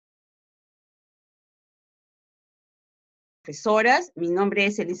profesoras. Mi nombre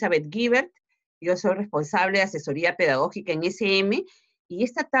es Elizabeth Gibert, yo soy responsable de asesoría pedagógica en SM, y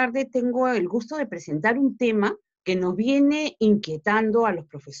esta tarde tengo el gusto de presentar un tema que nos viene inquietando a los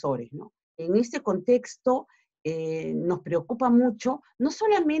profesores, ¿no? En este contexto nos preocupa mucho, no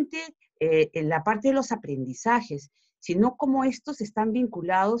solamente en la parte de los aprendizajes, sino cómo estos están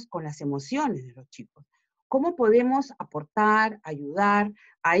vinculados con las emociones de los chicos. ¿Cómo podemos aportar, ayudar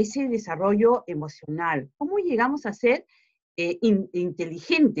a ese desarrollo emocional? ¿Cómo llegamos a ser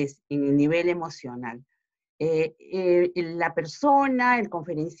inteligentes en el nivel emocional? La persona, el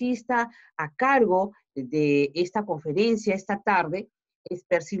conferencista a cargo de esta conferencia esta tarde es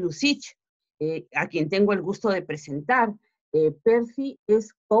Percy Lucich, a quien tengo el gusto de presentar. Percy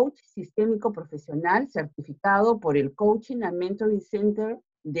es coach sistémico profesional certificado por el Coaching and Mentoring Center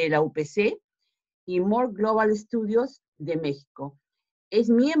de la UPC y More Global Studios de México. Es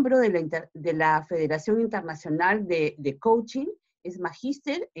miembro de la Federación Internacional de Coaching, es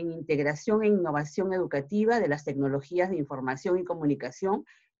magíster en Integración e Innovación Educativa de las Tecnologías de Información y Comunicación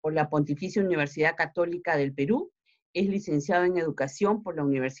por la Pontificia Universidad Católica del Perú, es licenciado en Educación por la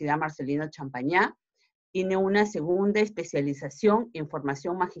Universidad Marcelino Champañá, tiene una segunda especialización en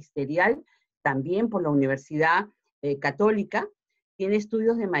formación magisterial, también por la Universidad Católica, tiene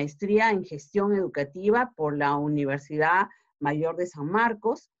estudios de maestría en gestión educativa por la Universidad Mayor de San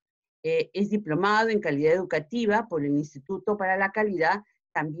Marcos, es diplomado en calidad educativa por el Instituto para la Calidad,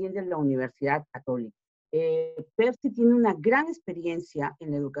 también de la Universidad Católica. Percy tiene una gran experiencia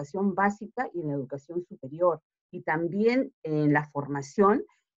en la educación básica y en la educación superior, y también en la formación,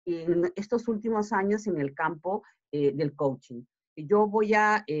 en estos últimos años en el campo del coaching. Yo voy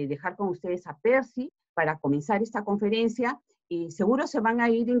a dejar con ustedes a Percy para comenzar esta conferencia, y seguro se van a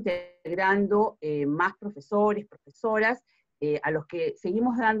ir integrando más profesores, profesoras, a los que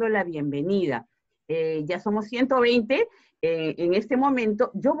seguimos dando la bienvenida. Ya somos 120 en este momento.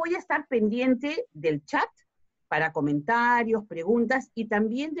 Yo voy a estar pendiente del chat para comentarios, preguntas, y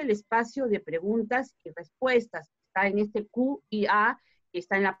también del espacio de preguntas y respuestas. Está en este Q y A, que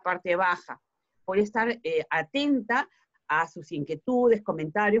está en la parte baja. Voy a estar atenta a sus inquietudes,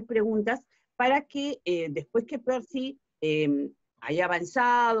 comentarios, preguntas, para que después que Percy haya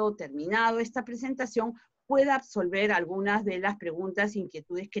avanzado, terminado esta presentación, pueda absolver algunas de las preguntas e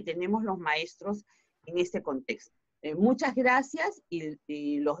inquietudes que tenemos los maestros en este contexto. Muchas gracias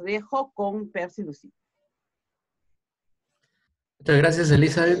y los dejo con Percy Lucich. Muchas gracias,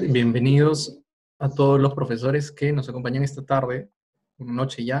 Elizabeth. Bienvenidos a todos los profesores que nos acompañan esta tarde,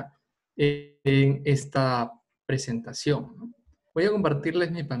 noche ya, en esta presentación, ¿no? Voy a compartirles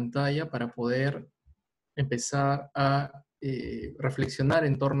mi pantalla para poder empezar a reflexionar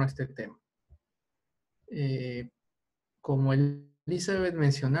en torno a este tema. Como Elizabeth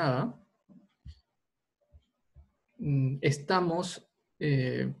mencionaba, estamos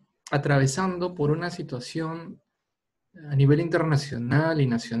atravesando por una situación a nivel internacional y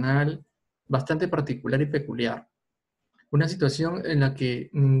nacional bastante particular y peculiar. Una situación en la que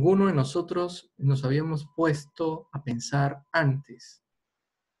ninguno de nosotros nos habíamos puesto a pensar antes.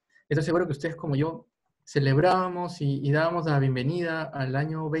 Estoy seguro que ustedes como yo celebrábamos y dábamos la bienvenida al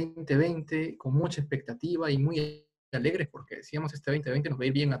año 2020 con mucha expectativa y muy alegres porque decíamos este 2020 nos va a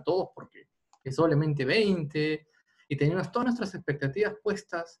ir bien a todos porque es solamente 20 y teníamos todas nuestras expectativas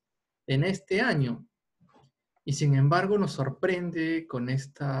puestas en este año. Y sin embargo nos sorprende con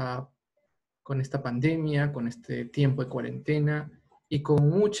esta pandemia, con este tiempo de cuarentena y con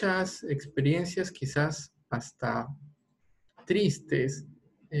muchas experiencias quizás hasta tristes,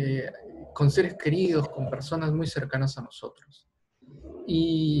 con seres queridos, con personas muy cercanas a nosotros.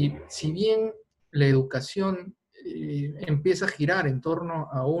 Y si bien la educación empieza a girar en torno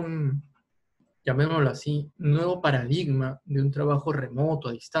a un, llamémoslo así, nuevo paradigma de un trabajo remoto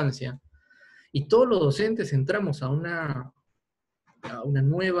a distancia, y todos los docentes entramos a una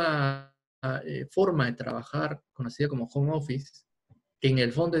nueva forma de trabajar, conocida como home office, que en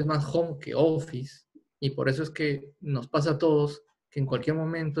el fondo es más home que office, y por eso es que nos pasa a todos que en cualquier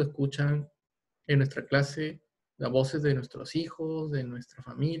momento escuchan en nuestra clase las voces de nuestros hijos, de nuestra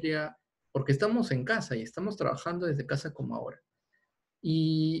familia, porque estamos en casa y estamos trabajando desde casa como ahora.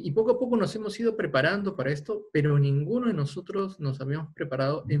 Y poco a poco nos hemos ido preparando para esto, pero ninguno de nosotros nos habíamos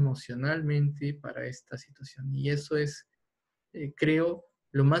preparado emocionalmente para esta situación. Y eso es, creo,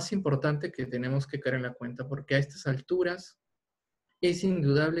 lo más importante que tenemos que caer en la cuenta, porque a estas alturas es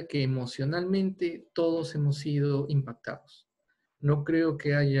indudable que emocionalmente todos hemos sido impactados. No creo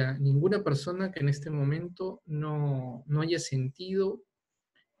que haya ninguna persona que en este momento no haya sentido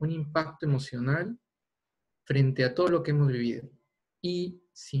un impacto emocional frente a todo lo que hemos vivido. Y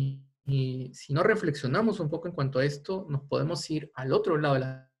sin si no reflexionamos un poco en cuanto a esto, nos podemos ir al otro lado de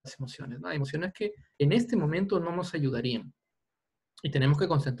las emociones, ¿no? Hay emociones que en este momento no nos ayudarían. Y tenemos que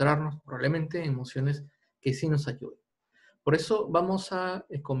concentrarnos probablemente en emociones que sí nos ayuden. Por eso vamos a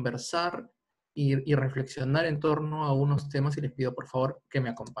conversar y reflexionar en torno a unos temas y les pido por favor que me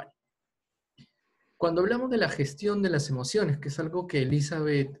acompañen. Cuando hablamos de la gestión de las emociones, que es algo que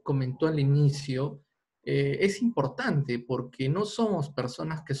Elizabeth comentó al inicio, es importante porque no somos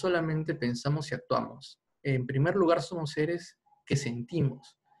personas que solamente pensamos y actuamos. En primer lugar, somos seres que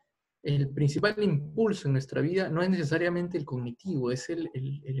sentimos. El principal impulso en nuestra vida no es necesariamente el cognitivo, es el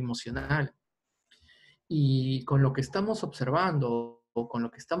emocional. Y con lo que estamos observando o con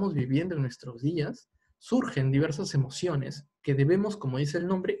lo que estamos viviendo en nuestros días, surgen diversas emociones que debemos, como dice el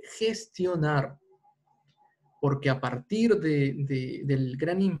nombre, gestionar. Porque a partir del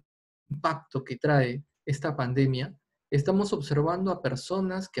gran impacto que trae esta pandemia, estamos observando a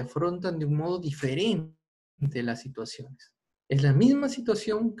personas que afrontan de un modo diferente las situaciones. Es la misma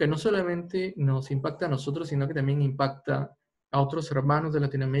situación que no solamente nos impacta a nosotros, sino que también impacta a otros hermanos de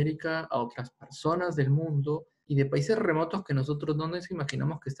Latinoamérica, a otras personas del mundo y de países remotos que nosotros no nos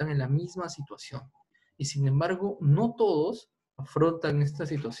imaginamos que están en la misma situación. Y sin embargo, no todos afrontan esta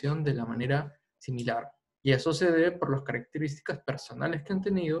situación de la manera similar. Y eso se debe por las características personales que han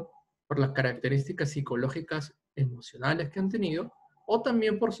tenido, por las características psicológicas, emocionales que han tenido, o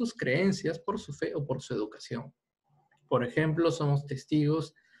también por sus creencias, por su fe o por su educación. Por ejemplo, somos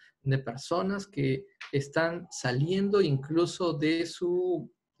testigos de personas que están saliendo incluso de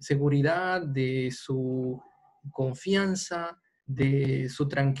su seguridad, de su confianza, de su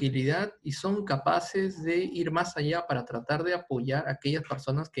tranquilidad y son capaces de ir más allá para tratar de apoyar a aquellas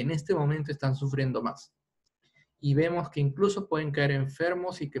personas que en este momento están sufriendo más. Y vemos que incluso pueden caer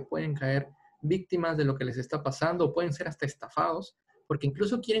enfermos y que pueden caer víctimas de lo que les está pasando o pueden ser hasta estafados porque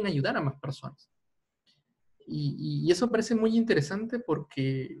incluso quieren ayudar a más personas. Y eso parece muy interesante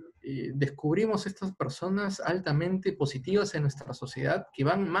porque descubrimos estas personas altamente positivas en nuestra sociedad que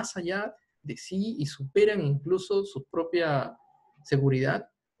van más allá de sí y superan incluso su propia seguridad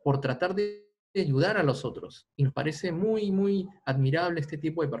por tratar de ayudar a los otros. Y nos parece muy, muy admirable este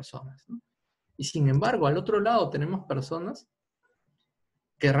tipo de personas, ¿no? Y sin embargo, al otro lado tenemos personas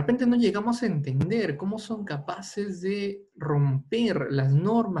que de repente no llegamos a entender cómo son capaces de romper las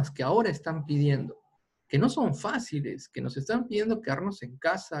normas que ahora están pidiendo, que no son fáciles, que nos están pidiendo quedarnos en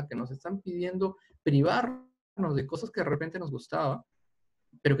casa, que nos están pidiendo privarnos de cosas que de repente nos gustaba,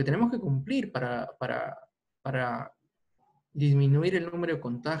 pero que tenemos que cumplir para disminuir el número de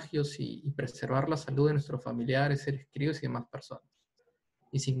contagios y preservar la salud de nuestros familiares, seres queridos y demás personas.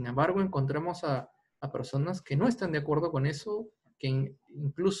 Y sin embargo encontramos a personas que no están de acuerdo con eso, que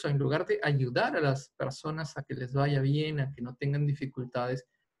incluso en lugar de ayudar a las personas a que les vaya bien, a que no tengan dificultades,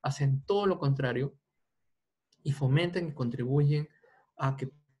 hacen todo lo contrario y fomentan y contribuyen a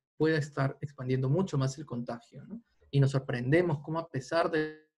que pueda estar expandiendo mucho más el contagio, ¿no? Y nos sorprendemos cómo a pesar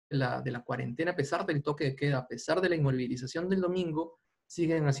de la cuarentena, a pesar del toque de queda, a pesar de la inmovilización del domingo,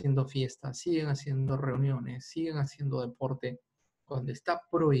 siguen haciendo fiestas, siguen haciendo reuniones, siguen haciendo deporte cuando está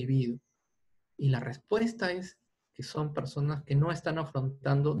prohibido. Y la respuesta es que son personas que no están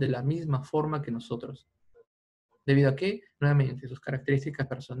afrontando de la misma forma que nosotros. ¿Debido a qué? Nuevamente, sus características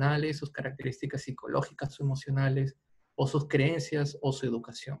personales, sus características psicológicas o emocionales, o sus creencias o su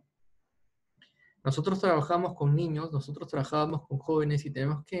educación. Nosotros trabajamos con niños, nosotros trabajamos con jóvenes y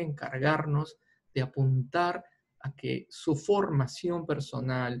tenemos que encargarnos de apuntar a que su formación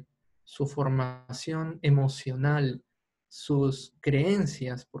personal, su formación emocional, sus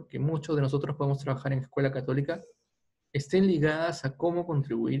creencias, porque muchos de nosotros podemos trabajar en escuela católica, estén ligadas a cómo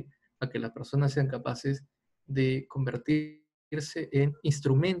contribuir a que las personas sean capaces de convertirse en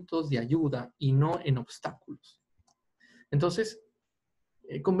instrumentos de ayuda y no en obstáculos. Entonces,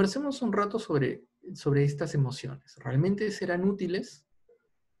 conversemos un rato sobre estas emociones. ¿Realmente serán útiles?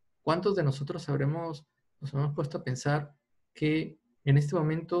 ¿Cuántos de nosotros nos hemos puesto a pensar que en este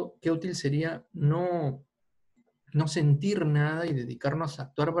momento qué útil sería no sentir nada y dedicarnos a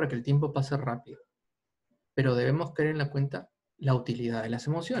actuar para que el tiempo pase rápido? Pero debemos tener en la cuenta la utilidad de las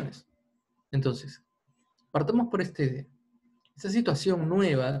emociones. Entonces, partamos por esta idea. Esta situación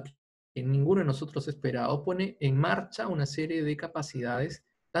nueva que ninguno de nosotros esperaba pone en marcha una serie de capacidades,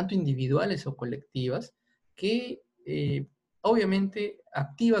 tanto individuales o colectivas, que obviamente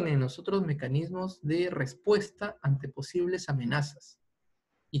activan en nosotros mecanismos de respuesta ante posibles amenazas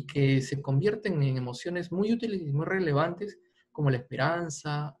y que se convierten en emociones muy útiles y muy relevantes como la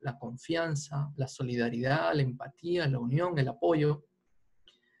esperanza, la confianza, la solidaridad, la empatía, la unión, el apoyo.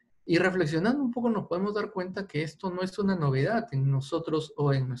 Y reflexionando un poco nos podemos dar cuenta que esto no es una novedad en nosotros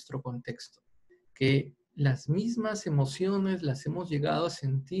o en nuestro contexto, que las mismas emociones las hemos llegado a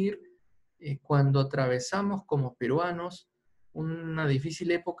sentir cuando atravesamos como peruanos una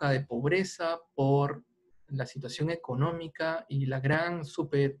difícil época de pobreza por la situación económica y la gran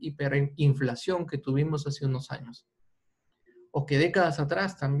hiperinflación que tuvimos hace unos años. O que décadas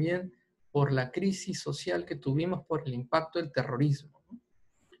atrás también por la crisis social que tuvimos por el impacto del terrorismo.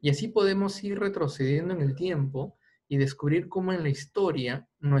 Y así podemos ir retrocediendo en el tiempo y descubrir cómo en la historia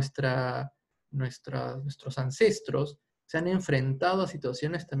nuestros ancestros se han enfrentado a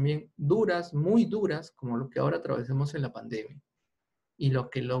situaciones también duras, muy duras, como lo que ahora atravesamos en la pandemia. Y lo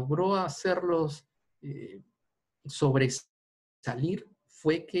que logró hacerlos sobresalir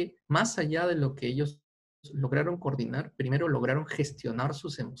fue que más allá de lo que ellos lograron coordinar, primero lograron gestionar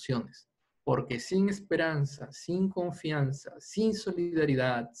sus emociones. Porque sin esperanza, sin confianza, sin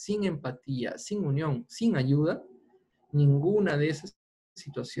solidaridad, sin empatía, sin unión, sin ayuda, ninguna de esas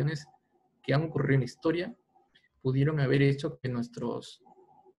situaciones que han ocurrido en la historia pudieron haber hecho que nuestros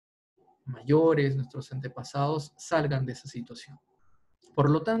mayores, nuestros antepasados salgan de esa situación. Por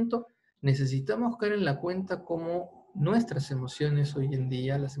lo tanto, necesitamos caer en la cuenta cómo nuestras emociones hoy en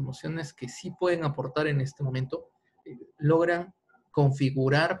día, las emociones que sí pueden aportar en este momento, logran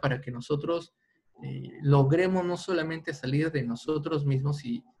configurar para que nosotros logremos no solamente salir de nosotros mismos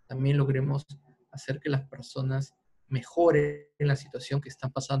y también logremos hacer que las personas mejoren la situación que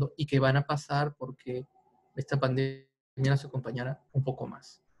están pasando y que van a pasar porque esta pandemia nos acompañará un poco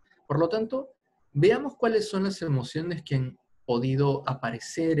más. Por lo tanto, veamos cuáles son las emociones que han podido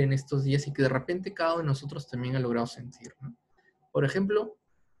aparecer en estos días y que de repente cada uno de nosotros también ha logrado sentir, ¿no? Por ejemplo,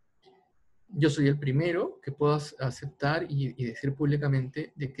 yo soy el primero que puedo aceptar y decir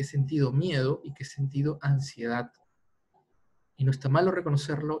públicamente de que he sentido miedo y que he sentido ansiedad. Y no está malo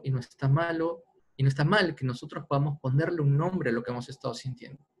reconocerlo, y no está malo, y no está mal que nosotros podamos ponerle un nombre a lo que hemos estado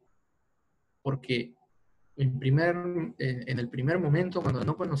sintiendo. Porque en el primer momento, cuando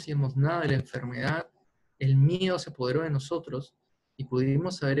no conocíamos nada de la enfermedad, el miedo se apoderó de nosotros y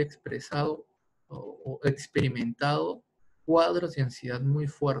pudimos haber expresado o experimentado cuadros de ansiedad muy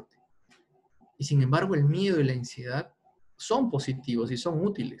fuertes. Y sin embargo, el miedo y la ansiedad son positivos y son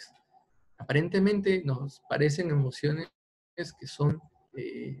útiles. Aparentemente nos parecen emociones que son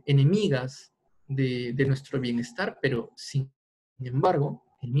enemigas de nuestro bienestar, pero sin embargo,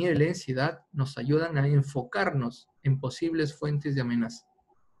 el miedo y la ansiedad nos ayudan a enfocarnos en posibles fuentes de amenaza,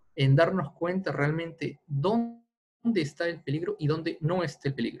 en darnos cuenta realmente dónde está el peligro y dónde no está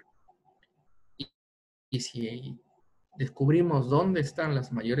el peligro. Y si descubrimos dónde están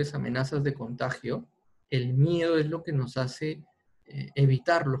las mayores amenazas de contagio, el miedo es lo que nos hace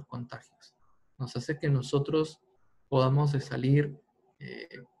evitar los contagios. Nos hace que nosotros podamos salir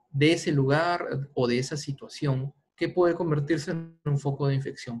de ese lugar o de esa situación que puede convertirse en un foco de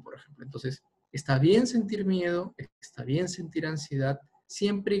infección, por ejemplo. Entonces, está bien sentir miedo, está bien sentir ansiedad,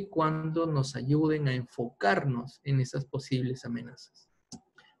 siempre y cuando nos ayuden a enfocarnos en esas posibles amenazas.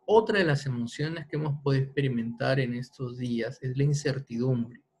 Otra de las emociones que hemos podido experimentar en estos días es la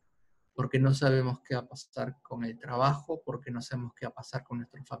incertidumbre, porque no sabemos qué va a pasar con el trabajo, porque no sabemos qué va a pasar con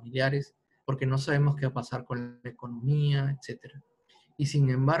nuestros familiares, porque no sabemos qué va a pasar con la economía, etc. Y sin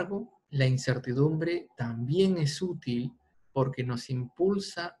embargo, la incertidumbre también es útil porque nos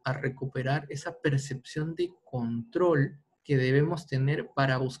impulsa a recuperar esa percepción de control que debemos tener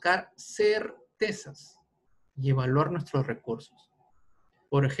para buscar certezas y evaluar nuestros recursos.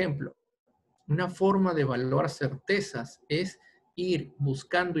 Por ejemplo, una forma de evaluar certezas es ir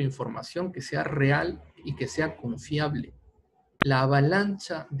buscando información que sea real y que sea confiable. La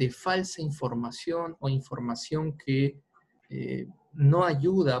avalancha de falsa información o información que no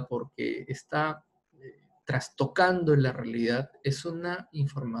ayuda porque está trastocando la realidad es una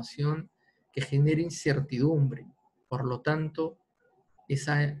información que genera incertidumbre. Por lo tanto,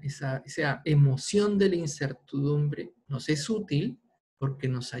 esa emoción de la incertidumbre nos es útil porque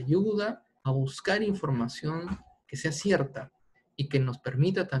nos ayuda a buscar información que sea cierta y que nos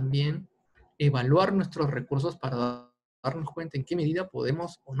permita también evaluar nuestros recursos para darnos cuenta en qué medida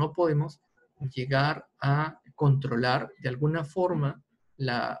podemos o no podemos llegar a controlar de alguna forma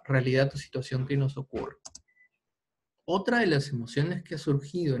la realidad o situación que nos ocurre. Otra de las emociones que ha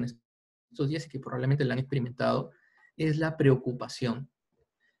surgido en estos días y que probablemente la han experimentado es la preocupación.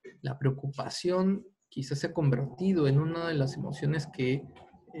 La preocupación quizás se ha convertido en una de las emociones que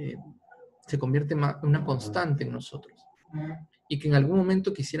se convierte en una constante en nosotros y que en algún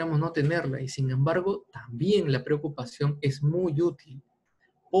momento quisiéramos no tenerla y sin embargo también la preocupación es muy útil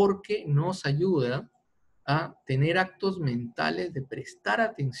porque nos ayuda a tener actos mentales de prestar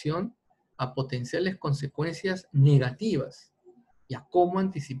atención a potenciales consecuencias negativas y a cómo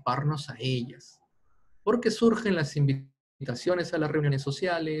anticiparnos a ellas. Porque surgen las invitaciones a las reuniones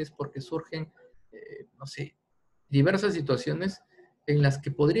sociales, porque surgen, no sé, diversas situaciones en las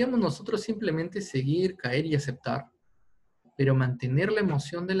que podríamos nosotros simplemente seguir, caer y aceptar, pero mantener la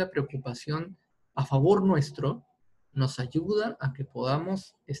emoción de la preocupación a favor nuestro nos ayuda a que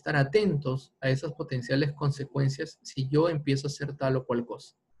podamos estar atentos a esas potenciales consecuencias si yo empiezo a hacer tal o cual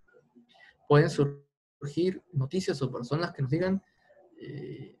cosa. Pueden surgir noticias o personas que nos digan,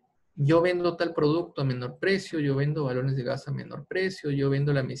 eh, yo vendo tal producto a menor precio, yo vendo balones de gas a menor precio, yo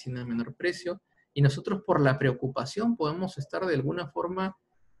vendo la medicina a menor precio, y nosotros por la preocupación podemos estar de alguna forma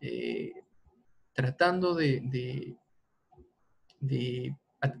eh, tratando de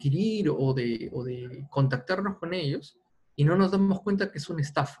adquirir o de contactarnos con ellos y no nos damos cuenta que es una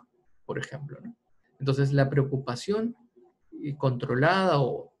estafa, por ejemplo, ¿no? Entonces, la preocupación controlada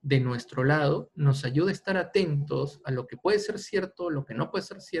o de nuestro lado nos ayuda a estar atentos a lo que puede ser cierto, lo que no puede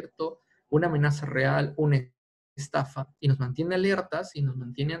ser cierto, una amenaza real, una estafa, y nos mantiene alertas y nos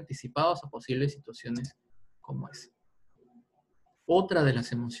mantiene anticipados a posibles situaciones como esa. Otra de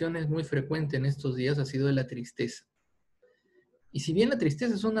las emociones muy frecuentes en estos días ha sido la tristeza. Y si bien la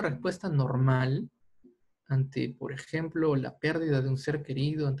tristeza es una respuesta normal ante, por ejemplo, la pérdida de un ser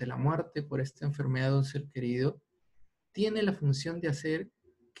querido, ante la muerte por esta enfermedad de un ser querido, tiene la función de hacer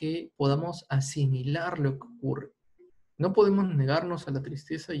que podamos asimilar lo que ocurre. No podemos negarnos a la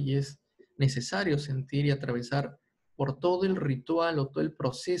tristeza y es necesario sentir y atravesar por todo el ritual o todo el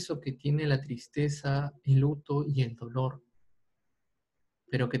proceso que tiene la tristeza, el luto y el dolor,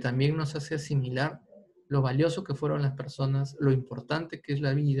 pero que también nos hace asimilar lo valioso que fueron las personas, lo importante que es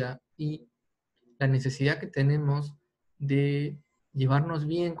la vida y la necesidad que tenemos de llevarnos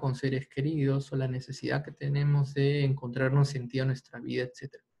bien con seres queridos o la necesidad que tenemos de encontrarnos sentido en nuestra vida,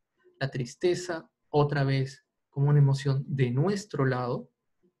 etc. La tristeza, otra vez, como una emoción de nuestro lado,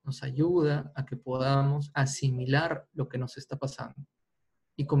 nos ayuda a que podamos asimilar lo que nos está pasando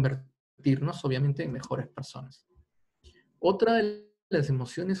y convertirnos, obviamente, en mejores personas. Otra de las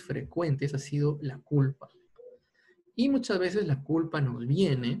emociones frecuentes ha sido la culpa. Y muchas veces la culpa nos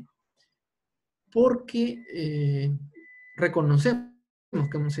viene porque reconocemos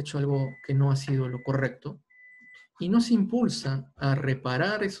que hemos hecho algo que no ha sido lo correcto y nos impulsa a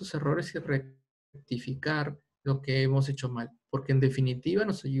reparar esos errores y rectificar lo que hemos hecho mal, porque en definitiva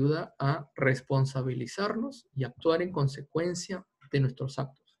nos ayuda a responsabilizarnos y actuar en consecuencia de nuestros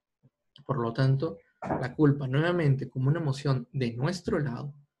actos. Por lo tanto, la culpa, nuevamente, como una emoción de nuestro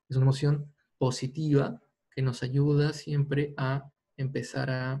lado, es una emoción positiva que nos ayuda siempre a empezar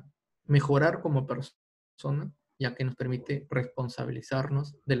a mejorar como persona, ya que nos permite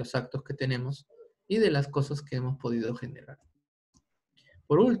responsabilizarnos de los actos que tenemos y de las cosas que hemos podido generar.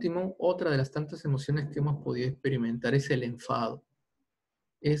 Por último, otra de las tantas emociones que hemos podido experimentar es el enfado.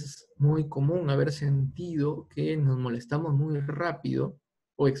 Es muy común haber sentido que nos molestamos muy rápido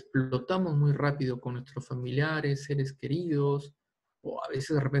o explotamos muy rápido con nuestros familiares, seres queridos, o a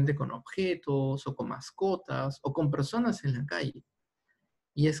veces de repente con objetos, o con mascotas, o con personas en la calle.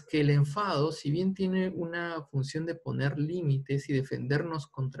 Y es que el enfado, si bien tiene una función de poner límites y defendernos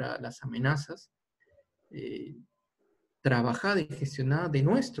contra las amenazas, eh, trabajada y gestionada de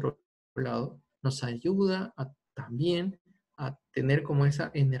nuestro lado, nos ayuda también a tener como esa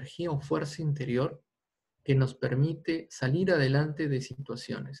energía o fuerza interior que nos permite salir adelante de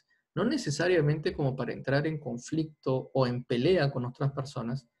situaciones. No necesariamente como para entrar en conflicto o en pelea con otras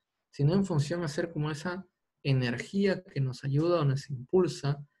personas, sino en función a ser como esa energía que nos ayuda o nos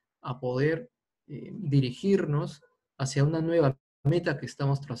impulsa a poder dirigirnos hacia una nueva meta que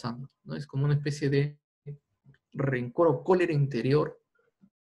estamos trazando, ¿no? Es como una especie de rencor o cólera interior,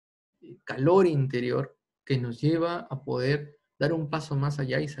 calor interior, que nos lleva a poder dar un paso más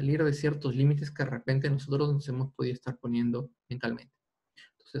allá y salir de ciertos límites que de repente nosotros nos hemos podido estar poniendo mentalmente.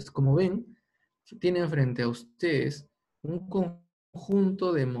 Entonces, como ven, tienen frente a ustedes un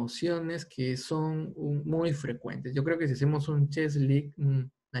conjunto de emociones que son muy frecuentes. Yo creo que si hacemos un checklist,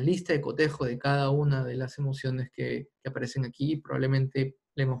 una lista de cotejo de cada una de las emociones que aparecen aquí, probablemente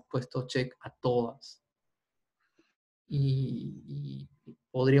le hemos puesto check a todas. Y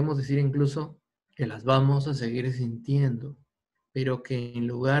podríamos decir incluso que las vamos a seguir sintiendo, pero que en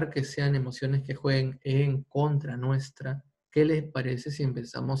lugar que sean emociones que jueguen en contra nuestra, ¿qué les parece si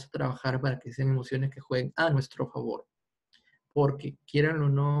empezamos a trabajar para que sean emociones que jueguen a nuestro favor? Porque quieran o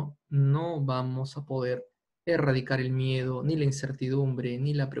no, no vamos a poder erradicar el miedo, ni la incertidumbre,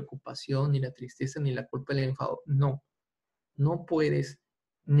 ni la preocupación, ni la tristeza, ni la culpa, ni el enfado. No, no puedes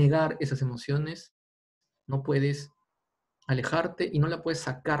negar esas emociones no puedes alejarte y no la puedes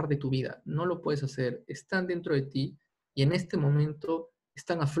sacar de tu vida. No lo puedes hacer. Están dentro de ti y en este momento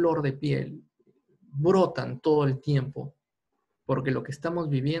están a flor de piel. Brotan todo el tiempo porque lo que estamos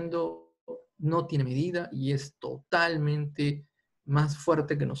viviendo no tiene medida y es totalmente más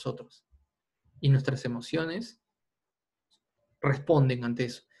fuerte que nosotros. Y nuestras emociones responden ante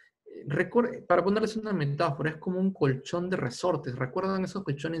eso. Para ponerles una metáfora, es como un colchón de resortes. ¿Recuerdan esos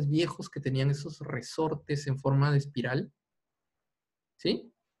colchones viejos que tenían esos resortes en forma de espiral?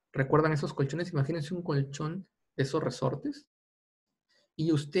 ¿Sí? ¿Recuerdan esos colchones? Imagínense un colchón de esos resortes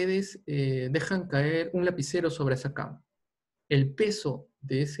y ustedes dejan caer un lapicero sobre esa cama. El peso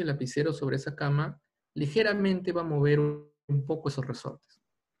de ese lapicero sobre esa cama ligeramente va a mover un poco esos resortes.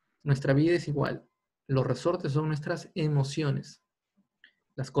 Nuestra vida es igual. Los resortes son nuestras emociones.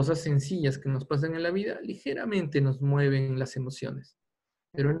 Las cosas sencillas que nos pasan en la vida ligeramente nos mueven las emociones.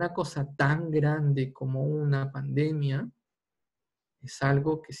 Pero una cosa tan grande como una pandemia es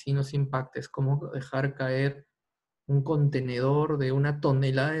algo que sí nos impacta. Es como dejar caer un contenedor de 1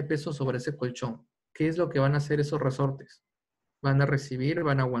 tonelada de peso sobre ese colchón. ¿Qué es lo que van a hacer esos resortes? Van a recibir,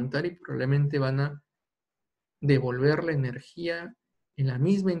 van a aguantar y probablemente van a devolver la energía en la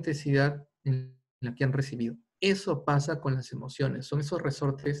misma intensidad en la que han recibido. Eso pasa con las emociones. Son esos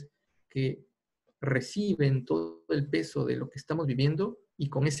resortes que reciben todo el peso de lo que estamos viviendo y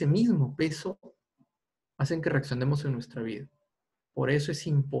con ese mismo peso hacen que reaccionemos en nuestra vida. Por eso es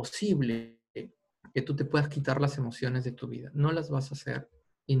imposible que tú te puedas quitar las emociones de tu vida. No las vas a hacer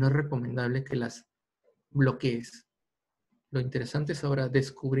y no es recomendable que las bloquees. Lo interesante es ahora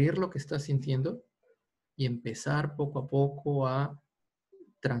descubrir lo que estás sintiendo y empezar poco a poco a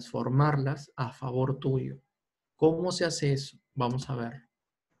transformarlas a favor tuyo. ¿Cómo se hace eso? Vamos a ver.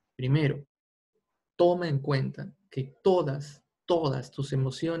 Primero, toma en cuenta que todas tus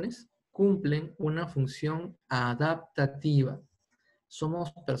emociones cumplen una función adaptativa.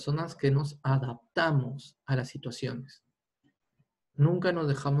 Somos personas que nos adaptamos a las situaciones. Nunca nos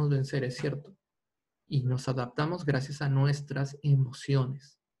dejamos vencer, es cierto. Y nos adaptamos gracias a nuestras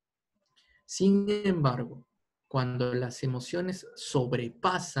emociones. Sin embargo, cuando las emociones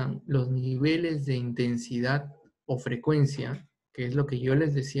sobrepasan los niveles de intensidad o frecuencia, que es lo que yo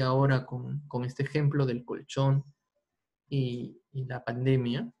les decía ahora con este ejemplo del colchón y la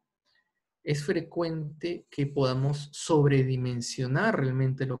pandemia, es frecuente que podamos sobredimensionar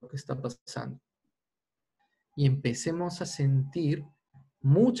realmente lo que está pasando y empecemos a sentir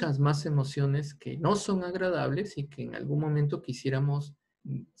muchas más emociones que no son agradables y que en algún momento quisiéramos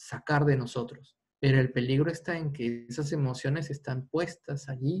sacar de nosotros. Pero el peligro está en que esas emociones están puestas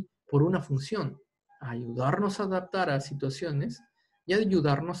allí por una función, ayudarnos a adaptar a situaciones y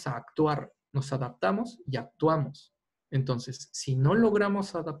ayudarnos a actuar. Nos adaptamos y actuamos. Entonces, si no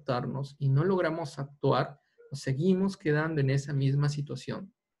logramos adaptarnos y no logramos actuar, nos seguimos quedando en esa misma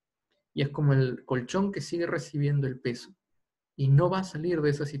situación. Y es como el colchón que sigue recibiendo el peso y no va a salir de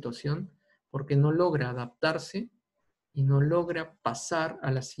esa situación porque no logra adaptarse y no logra pasar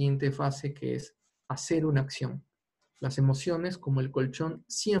a la siguiente fase, que es hacer una acción. Las emociones, como el colchón,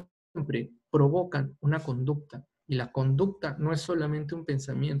 siempre provocan una conducta y la conducta no es solamente un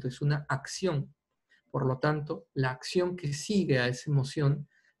pensamiento, es una acción. Por lo tanto, la acción que sigue a esa emoción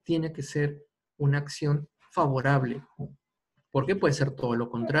tiene que ser una acción favorable. Porque puede ser todo lo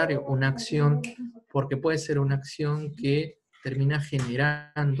contrario, una acción, porque puede ser una acción que termina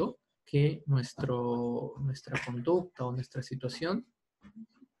generando que nuestra conducta o nuestra situación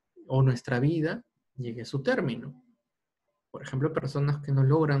o nuestra vida llegue a su término. Por ejemplo, personas que no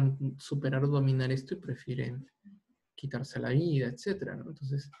logran superar o dominar esto y prefieren quitarse la vida, etc., ¿no?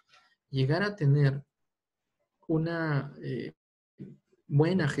 Entonces, llegar a tener una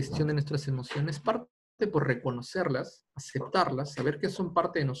buena gestión de nuestras emociones parte por reconocerlas, aceptarlas, saber que son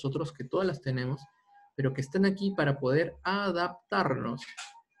parte de nosotros, que todas las tenemos, pero que están aquí para poder adaptarnos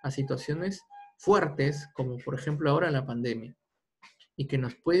a situaciones fuertes, como por ejemplo ahora la pandemia, y que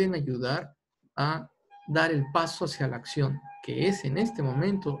nos pueden ayudar a dar el paso hacia la acción, que es en este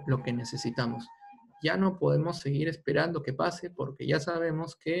momento lo que necesitamos. Ya no podemos seguir esperando que pase porque ya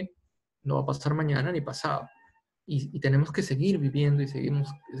sabemos que no va a pasar mañana ni pasado. Y tenemos que seguir viviendo y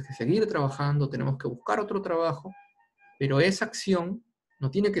seguir trabajando, tenemos que buscar otro trabajo, pero esa acción no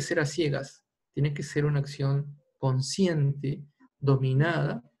tiene que ser a ciegas, tiene que ser una acción consciente,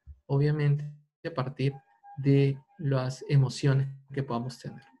 dominada, obviamente, a partir de las emociones que podamos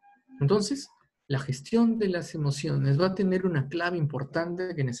tener. Entonces, la gestión de las emociones va a tener una clave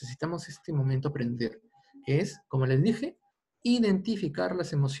importante que necesitamos en este momento aprender, que es, como les dije, identificar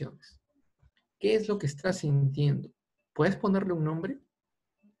las emociones. ¿Qué es lo que estás sintiendo? ¿Puedes ponerle un nombre?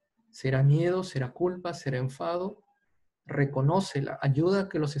 ¿Será miedo? ¿Será culpa? ¿Será enfado? Reconócela. Ayuda a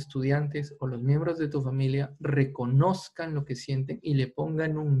que los estudiantes o los miembros de tu familia reconozcan lo que sienten y le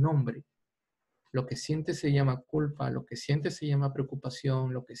pongan un nombre. Lo que sientes se llama culpa, lo que sientes se llama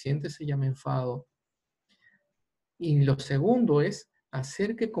preocupación, lo que sientes se llama enfado. Y lo segundo es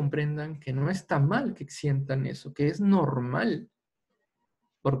hacer que comprendan que no está mal que sientan eso, que es normal,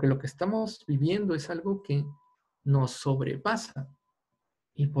 porque lo que estamos viviendo es algo que nos sobrepasa.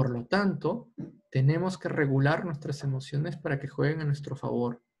 Y por lo tanto, tenemos que regular nuestras emociones para que jueguen a nuestro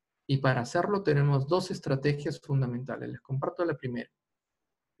favor. Y para hacerlo tenemos dos estrategias fundamentales. Les comparto la primera.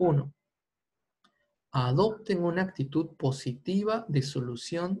 1. Adopten una actitud positiva de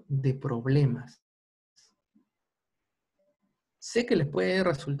solución de problemas. Sé que les puede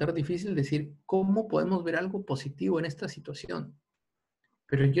resultar difícil decir cómo podemos ver algo positivo en esta situación,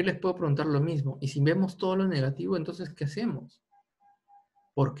 pero yo les puedo preguntar lo mismo. Y si vemos todo lo negativo, entonces, ¿qué hacemos?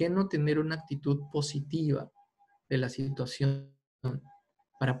 ¿Por qué no tener una actitud positiva de la situación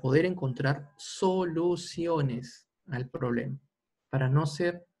para poder encontrar soluciones al problema? Para no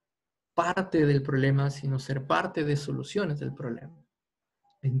ser parte del problema, sino ser parte de soluciones del problema.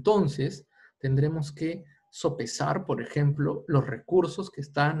 Entonces, tendremos que sopesar, por ejemplo, los recursos que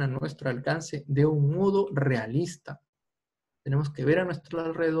están a nuestro alcance de un modo realista. Tenemos que ver a nuestro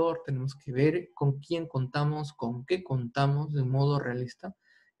alrededor, tenemos que ver con quién contamos, con qué contamos de un modo realista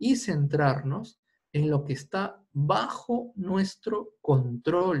y centrarnos en lo que está bajo nuestro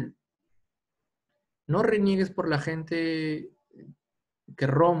control. No reniegues por la gente que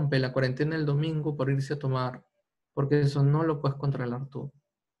rompe la cuarentena el domingo por irse a tomar, porque eso no lo puedes controlar tú.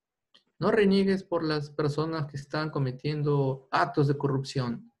 No reniegues por las personas que están cometiendo actos de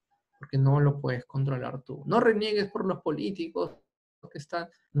corrupción, porque no lo puedes controlar tú. No reniegues por los políticos que están,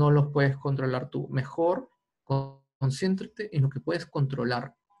 no los puedes controlar tú. Mejor concéntrate en lo que puedes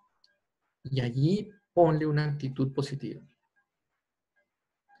controlar y allí ponle una actitud positiva.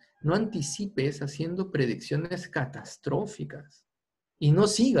 No anticipes haciendo predicciones catastróficas. Y no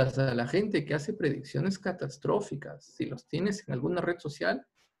sigas a la gente que hace predicciones catastróficas. Si los tienes en alguna red social,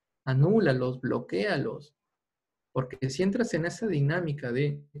 anúlalos, bloquéalos. Porque si entras en esa dinámica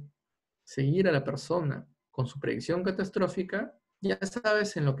de seguir a la persona con su predicción catastrófica, ya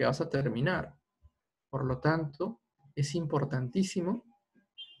sabes en lo que vas a terminar. Por lo tanto, es importantísimo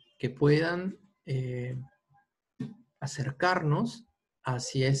que puedan acercarnos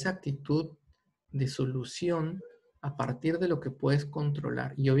hacia esa actitud de solución a partir de lo que puedes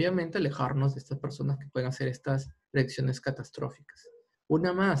controlar. Y obviamente alejarnos de estas personas que pueden hacer estas predicciones catastróficas.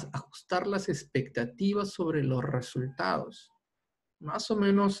 Una más, ajustar las expectativas sobre los resultados. Más o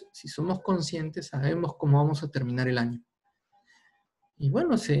menos, si somos conscientes, sabemos cómo vamos a terminar el año. Y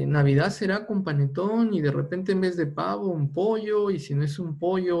bueno, Navidad será con panetón y de repente en vez de pavo, un pollo, y si no es un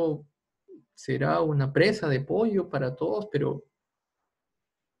pollo, será una presa de pollo para todos, pero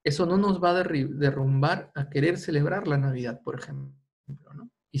eso no nos va a derrumbar a querer celebrar la Navidad, por ejemplo,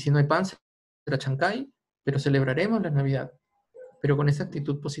 ¿no? Y si no hay pan, será chancay, pero celebraremos la Navidad. Pero con esa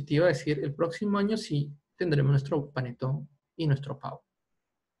actitud positiva, decir, el próximo año sí tendremos nuestro panetón y nuestro pavo.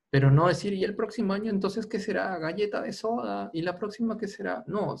 Pero no decir, ¿y el próximo año entonces qué será? ¿Galleta de soda? ¿Y la próxima qué será?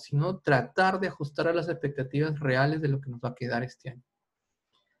 No, sino tratar de ajustar a las expectativas reales de lo que nos va a quedar este año.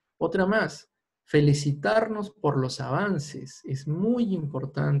 Otra más, felicitarnos por los avances. Es muy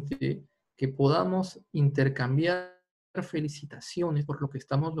importante que podamos intercambiar felicitaciones por lo que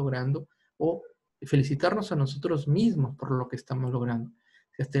estamos logrando o felicitarnos a nosotros mismos por lo que estamos logrando.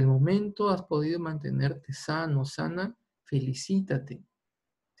 Si hasta el momento has podido mantenerte sano, sana, felicítate.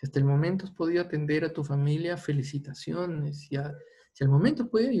 Si hasta el momento has podido atender a tu familia, felicitaciones. Si al momento has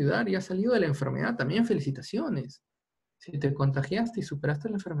podido ayudar y has salido de la enfermedad, también felicitaciones. Si te contagiaste y superaste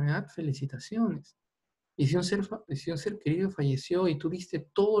la enfermedad, felicitaciones. Y si un ser querido falleció y tú diste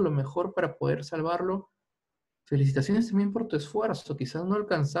todo lo mejor para poder salvarlo, felicitaciones también por tu esfuerzo. Quizás no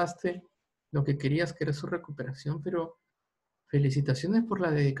alcanzaste lo que querías, que era su recuperación, pero felicitaciones por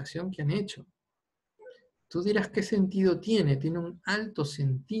la dedicación que han hecho. Tú dirás, ¿qué sentido tiene? Tiene un alto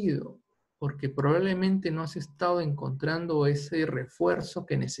sentido, porque probablemente no has estado encontrando ese refuerzo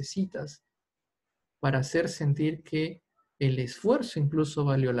que necesitas para hacer sentir que el esfuerzo incluso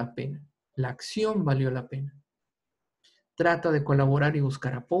valió la pena, la acción valió la pena. Trata de colaborar y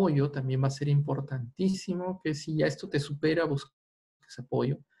buscar apoyo, también va a ser importantísimo que si ya esto te supera, busques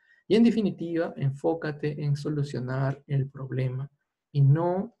apoyo. Y en definitiva, enfócate en solucionar el problema y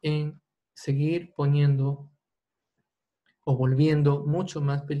no en seguir poniendo o volviendo mucho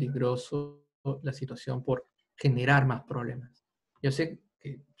más peligroso la situación por generar más problemas. Yo sé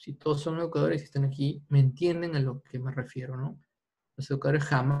que si todos son educadores y están aquí, me entienden a lo que me refiero, ¿no? Los educadores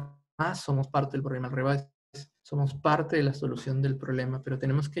jamás somos parte del problema, al revés, somos parte de la solución del problema, pero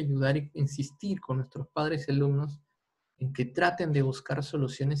tenemos que ayudar e insistir con nuestros padres y alumnos en que traten de buscar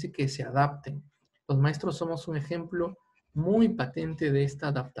soluciones y que se adapten. Los maestros somos un ejemplo muy patente de esta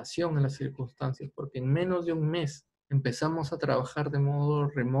adaptación a las circunstancias, porque en menos de un mes empezamos a trabajar de modo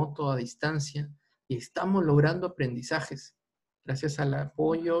remoto, a distancia, y estamos logrando aprendizajes gracias al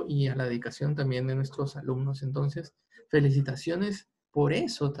apoyo y a la dedicación también de nuestros alumnos. Entonces, felicitaciones por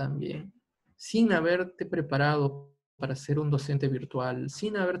eso también. Sin haberte preparado para ser un docente virtual,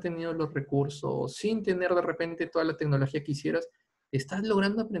 sin haber tenido los recursos, sin tener de repente toda la tecnología que quisieras, estás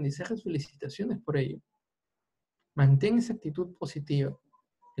logrando aprendizajes. Felicitaciones por ello. Mantén esa actitud positiva.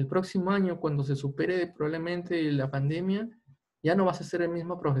 El próximo año, cuando se supere probablemente la pandemia, ya no vas a ser el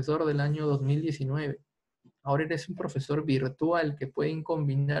mismo profesor del año 2019. Ahora eres un profesor virtual que puede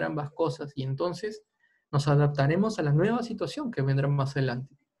combinar ambas cosas y entonces nos adaptaremos a la nueva situación que vendrá más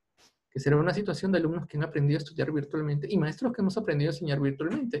adelante, que será una situación de alumnos que han aprendido a estudiar virtualmente y maestros que hemos aprendido a enseñar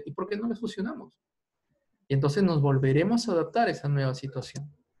virtualmente. ¿Y por qué no les fusionamos? Y entonces nos volveremos a adaptar a esa nueva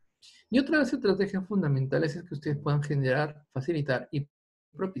situación. Y otra de las estrategias fundamentales es que ustedes puedan generar, facilitar y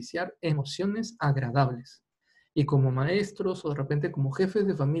propiciar emociones agradables. Y como maestros o de repente como jefes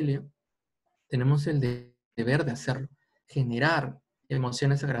de familia, tenemos el deber de hacerlo. Generar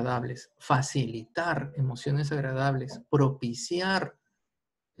emociones agradables, facilitar emociones agradables, propiciar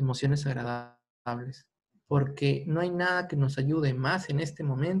emociones agradables. Porque no hay nada que nos ayude más en este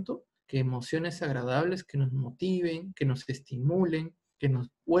momento que emociones agradables que nos motiven, que nos estimulen, que nos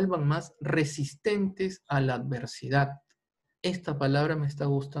vuelvan más resistentes a la adversidad. Esta palabra me está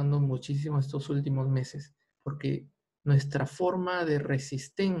gustando muchísimo estos últimos meses, porque nuestra forma de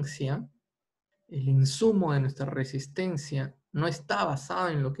resistencia, el insumo de nuestra resistencia, no está basado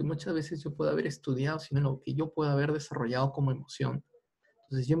en lo que muchas veces yo pueda haber estudiado, sino en lo que yo pueda haber desarrollado como emoción.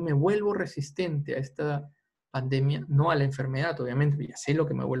 Entonces yo me vuelvo resistente a esta pandemia, no a la enfermedad, obviamente, ya sé lo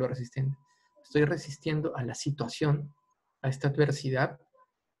que me vuelvo resistente. Estoy resistiendo a la situación, a esta adversidad,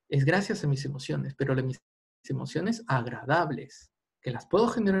 es gracias a mis emociones, pero mis emociones agradables, que las puedo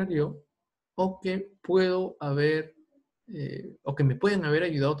generar yo, o que puedo haber, o que me pueden haber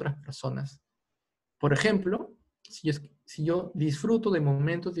ayudado otras personas. Por ejemplo, si yo disfruto de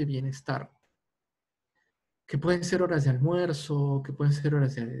momentos de bienestar, que pueden ser horas de almuerzo, que pueden ser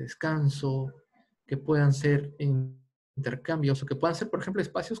horas de descanso, que puedan ser intercambios, o que puedan ser, por ejemplo,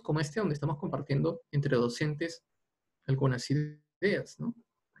 espacios como este donde estamos compartiendo entre docentes algunas ideas, ¿no?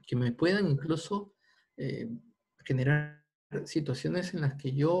 Que me puedan incluso eh, generar situaciones en las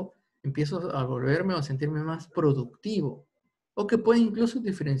que yo empiezo a volverme o a sentirme más productivo, o que pueden incluso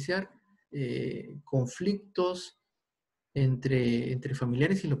diferenciar conflictos entre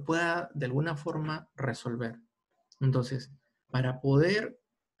familiares y lo pueda de alguna forma resolver. Entonces, para poder,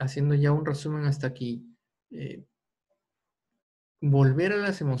 haciendo ya un resumen hasta aquí, eh, volver a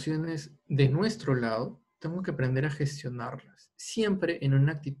las emociones de nuestro lado, tengo que aprender a gestionarlas, siempre en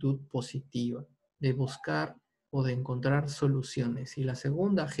una actitud positiva, de buscar o de encontrar soluciones. Y la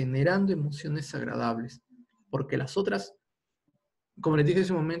segunda, generando emociones agradables, porque las otras, como les dije en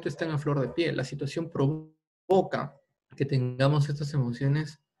ese momento, están a flor de piel. La situación provoca que tengamos estas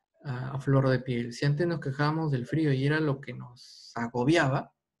emociones a flor de piel. Si antes nos quejábamos del frío y era lo que nos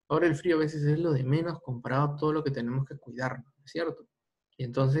agobiaba, ahora el frío a veces es lo de menos comparado a todo lo que tenemos que cuidar, ¿cierto? Y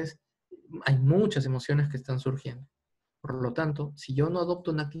entonces hay muchas emociones que están surgiendo. Por lo tanto, si yo no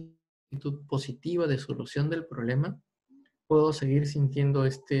adopto una actitud positiva de solución del problema, puedo seguir sintiendo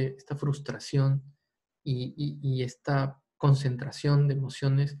esta frustración y esta concentración de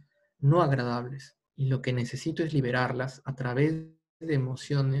emociones no agradables. Y lo que necesito es liberarlas a través de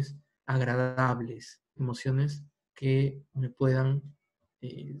emociones agradables, emociones que me puedan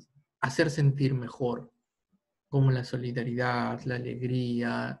eh, hacer sentir mejor, como la solidaridad, la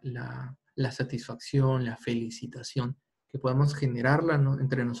alegría, la satisfacción, la felicitación, que podamos generarla, ¿no?,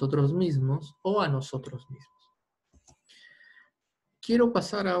 entre nosotros mismos o a nosotros mismos. Quiero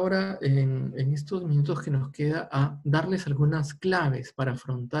pasar ahora, en estos minutos que nos queda, a darles algunas claves para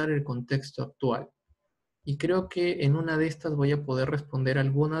afrontar el contexto actual. Y creo que en una de estas voy a poder responder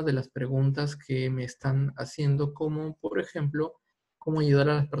algunas de las preguntas que me están haciendo, como por ejemplo, cómo ayudar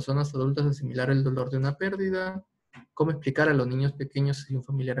a las personas adultas a asimilar el dolor de una pérdida, cómo explicar a los niños pequeños si un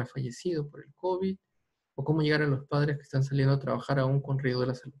familiar ha fallecido por el COVID, o cómo llegar a los padres que están saliendo a trabajar aún con riesgo de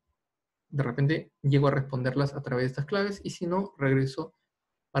la salud. De repente llego a responderlas a través de estas claves y si no, regreso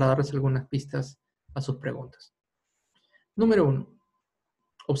para darles algunas pistas a sus preguntas. Número 1.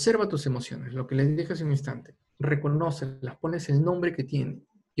 Observa tus emociones, lo que les dije hace un instante. Reconócelas, pones el nombre que tienen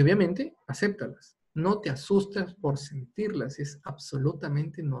y obviamente acéptalas. No te asustes por sentirlas, es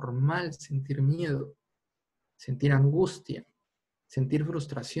absolutamente normal sentir miedo, sentir angustia, sentir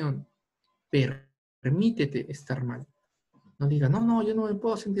frustración. Permítete estar mal. No digas, no, yo no me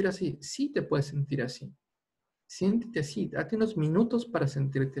puedo sentir así. Sí te puedes sentir así. Siéntete así, date unos minutos para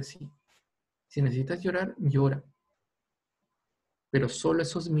sentirte así. Si necesitas llorar, llora. Pero solo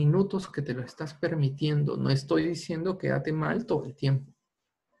esos minutos que te lo estás permitiendo. No estoy diciendo quédate mal todo el tiempo.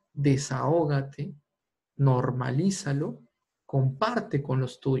 Desahógate, normalízalo, comparte con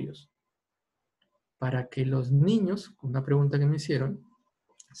los tuyos. Para que los niños, una pregunta que me hicieron,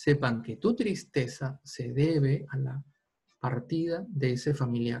 sepan que tu tristeza se debe a la partida de ese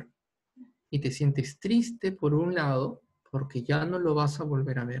familiar. Y te sientes triste por un lado, porque ya no lo vas a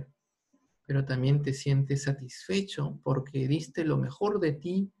volver a ver, pero también te sientes satisfecho porque diste lo mejor de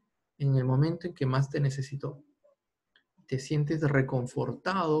ti en el momento en que más te necesitó. Te sientes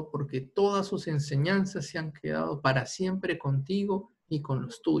reconfortado porque todas sus enseñanzas se han quedado para siempre contigo y con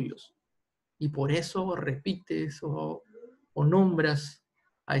los tuyos. Y por eso repites o nombras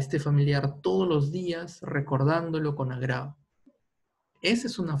a este familiar todos los días recordándolo con agrado. Esa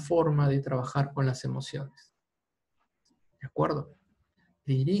es una forma de trabajar con las emociones. ¿De acuerdo?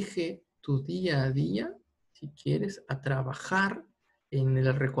 Dirige tu día a día, si quieres, a trabajar en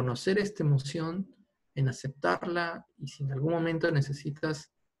el reconocer esta emoción, en aceptarla, y si en algún momento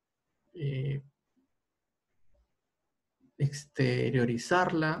necesitas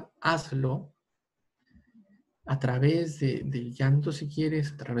exteriorizarla, hazlo a través del llanto, si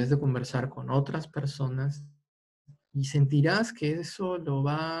quieres, a través de conversar con otras personas, y sentirás que eso lo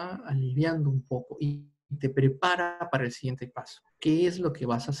va aliviando un poco y te prepara para el siguiente paso. ¿Qué es lo que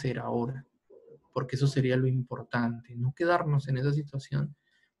vas a hacer ahora? Porque eso sería lo importante, no quedarnos en esa situación,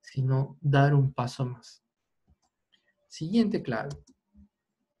 sino dar un paso más. Siguiente clave.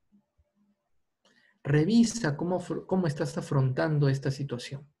 Revisa cómo estás afrontando esta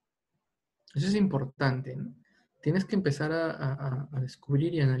situación. Eso es importante, ¿no? Tienes que empezar a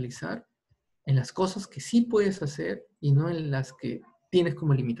descubrir y analizar en las cosas que sí puedes hacer y no en las que tienes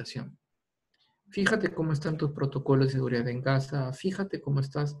como limitación. Fíjate cómo están tus protocolos de seguridad en casa, fíjate cómo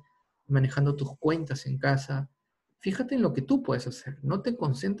estás manejando tus cuentas en casa, fíjate en lo que tú puedes hacer. No te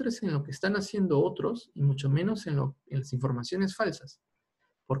concentres en lo que están haciendo otros y mucho menos en las informaciones falsas,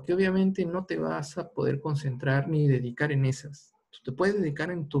 porque obviamente no te vas a poder concentrar ni dedicar en esas. Tú te puedes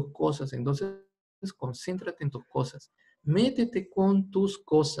dedicar en tus cosas, entonces concéntrate en tus cosas. Métete con tus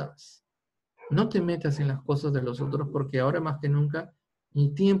cosas. No te metas en las cosas de los otros porque ahora más que nunca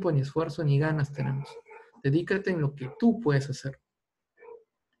ni tiempo, ni esfuerzo, ni ganas tenemos. Dedícate en lo que tú puedes hacer,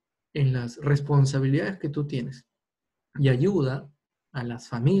 en las responsabilidades que tú tienes. Y ayuda a las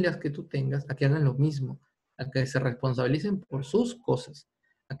familias que tú tengas a que hagan lo mismo, a que se responsabilicen por sus cosas,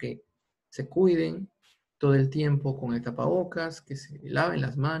 a que se cuiden todo el tiempo con el tapabocas, que se laven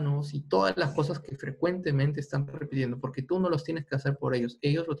las manos y todas las cosas que frecuentemente están repitiendo, porque tú no los tienes que hacer por ellos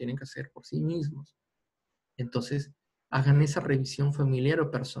lo tienen que hacer por sí mismos. Entonces, hagan esa revisión familiar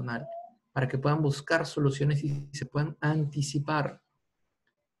o personal para que puedan buscar soluciones y se puedan anticipar.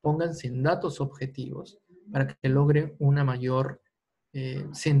 Pónganse en datos objetivos para que logren una mayor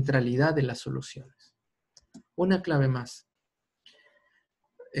centralidad de las soluciones. Una clave más.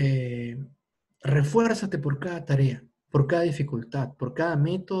 Refuérzate por cada tarea, por cada dificultad, por cada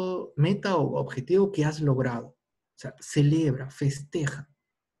meta o objetivo que has logrado. O sea, celebra, festeja.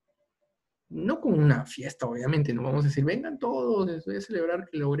 No con una fiesta, obviamente, no vamos a decir, vengan todos, voy a celebrar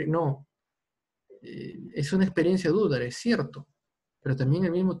que logré. No, es una experiencia dura, es cierto, pero también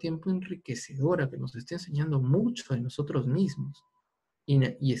al mismo tiempo enriquecedora, que nos está enseñando mucho de nosotros mismos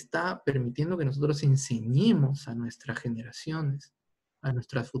y está permitiendo que nosotros enseñemos a nuestras generaciones, a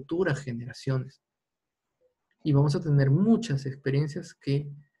nuestras futuras generaciones. Y vamos a tener muchas experiencias que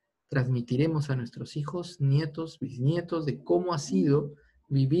transmitiremos a nuestros hijos, nietos, bisnietos, de cómo ha sido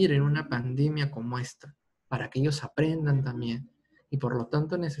vivir en una pandemia como esta, para que ellos aprendan también. Y por lo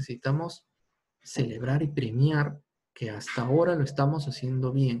tanto necesitamos celebrar y premiar que hasta ahora lo estamos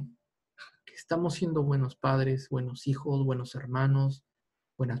haciendo bien, que estamos siendo buenos padres, buenos hijos, buenos hermanos,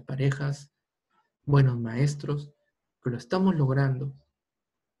 buenas parejas, buenos maestros, que lo estamos logrando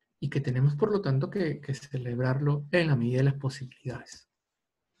y que tenemos por lo tanto que celebrarlo en la medida de las posibilidades.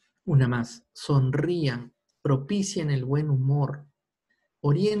 Una más, sonrían, propicien el buen humor,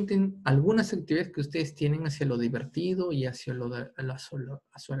 orienten algunas actividades que ustedes tienen hacia lo divertido y hacia lo que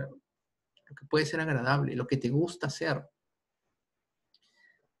puede ser agradable, lo que te gusta hacer.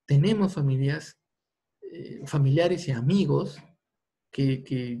 Tenemos familiares y amigos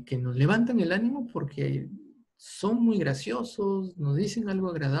que nos levantan el ánimo porque son muy graciosos, nos dicen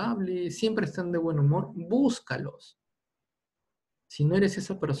algo agradable, siempre están de buen humor, búscalos. Si no eres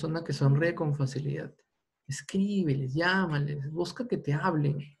esa persona que sonríe con facilidad, escríbeles, llámales, busca que te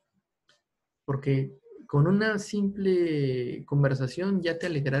hablen, porque con una simple conversación ya te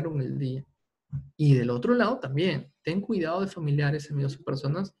alegraron el día. Y del otro lado también, ten cuidado de familiares, amigos o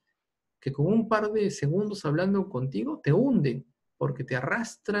personas que con un par de segundos hablando contigo te hunden, porque te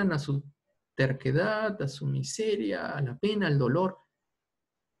arrastran a su terquedad, a su miseria, a la pena, al dolor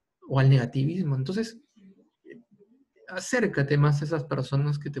o al negativismo. Entonces, acércate más a esas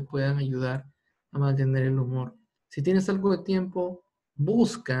personas que te puedan ayudar a mantener el humor. Si tienes algo de tiempo,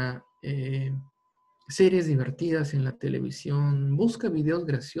 busca series divertidas en la televisión, busca videos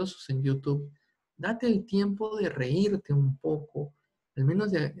graciosos en YouTube, date el tiempo de reírte un poco, al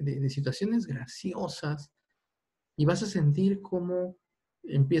menos de situaciones graciosas, y vas a sentir cómo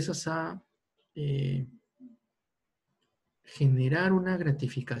empiezas a eh, generar una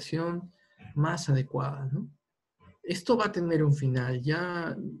gratificación más adecuada, ¿no? Esto va a tener un final.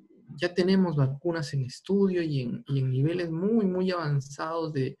 Ya tenemos vacunas en estudio y en niveles muy, muy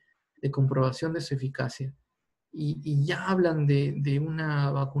avanzados de comprobación de su eficacia. Y ya hablan de una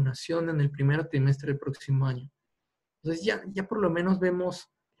vacunación en el primer trimestre del próximo año. Entonces ya por lo menos vemos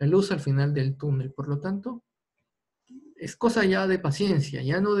la luz al final del túnel. Por lo tanto, es cosa ya de paciencia,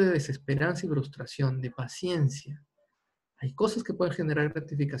 ya no de desesperanza y frustración, de paciencia. Hay cosas que pueden generar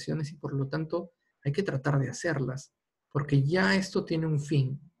gratificaciones y por lo tanto hay que tratar de hacerlas, porque ya esto tiene un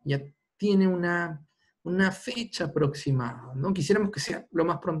fin, ya tiene una fecha aproximada, ¿no? Quisiéramos que sea lo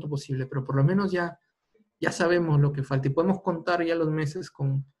más pronto posible, pero por lo menos ya sabemos lo que falta y podemos contar ya los meses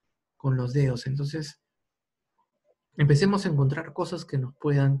con los dedos. Entonces, empecemos a encontrar cosas que nos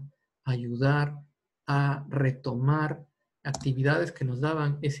puedan ayudar a retomar actividades que nos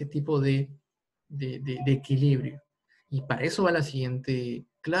daban ese tipo de equilibrio. Y para eso va la siguiente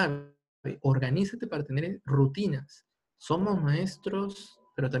clave. Organízate para tener rutinas. Somos maestros,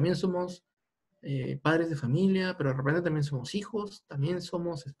 pero también somos padres de familia, pero de repente también somos hijos, también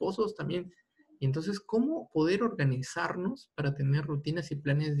somos esposos, también. Y entonces, ¿cómo poder organizarnos para tener rutinas y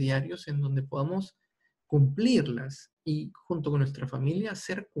planes diarios en donde podamos cumplirlas y junto con nuestra familia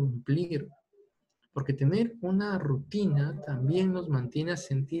hacer cumplir? Porque tener una rutina también nos mantiene a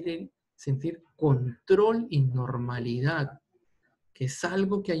sentir control y normalidad, que es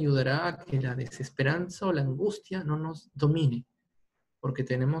algo que ayudará a que la desesperanza o la angustia no nos domine, porque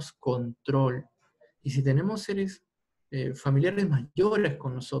tenemos control. Y si tenemos seres familiares mayores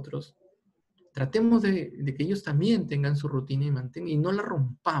con nosotros, tratemos de que ellos también tengan su rutina y mantengan, y no la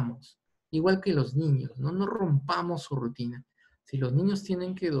rompamos, igual que los niños, ¿no? No rompamos su rutina. Si los niños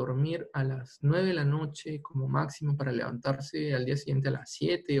tienen que dormir a las 9 de la noche como máximo para levantarse al día siguiente a las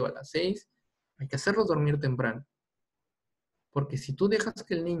 7 o a las 6, hay que hacerlos dormir temprano. Porque si tú dejas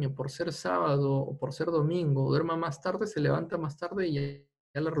que el niño, por ser sábado o por ser domingo, duerma más tarde, se levanta más tarde y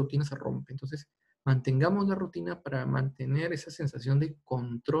ya la rutina se rompe. Entonces, mantengamos la rutina para mantener esa sensación de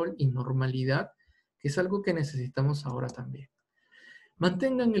control y normalidad, que es algo que necesitamos ahora también.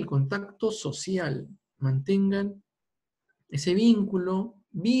 Mantengan el contacto social, mantengan ese vínculo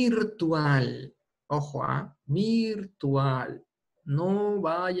virtual. Ojo, virtual. No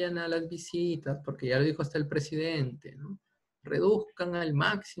vayan a las visitas, porque ya lo dijo hasta el presidente, ¿no? Reduzcan al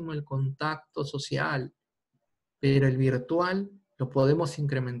máximo el contacto social, pero el virtual lo podemos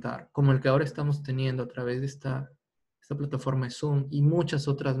incrementar, como el que ahora estamos teniendo a través de esta plataforma de Zoom y muchas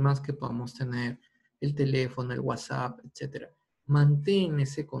otras más que podamos tener, el teléfono, el WhatsApp, etc. Mantén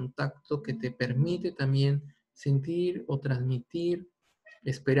ese contacto que te permite también sentir o transmitir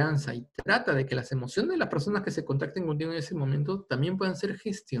esperanza y trata de que las emociones de las personas que se contacten contigo en ese momento también puedan ser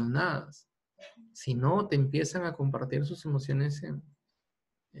gestionadas. Si no, te empiezan a compartir sus emociones en,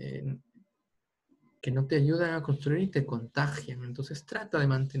 que no te ayudan a construir y te contagian. Entonces trata de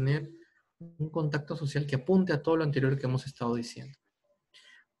mantener un contacto social que apunte a todo lo anterior que hemos estado diciendo.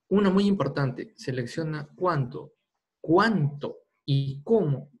 Una muy importante, selecciona cuánto y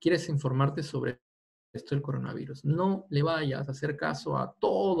cómo quieres informarte sobre esto del coronavirus. No le vayas a hacer caso a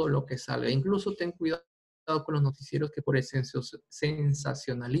todo lo que salga. Incluso ten cuidado con los noticieros que por el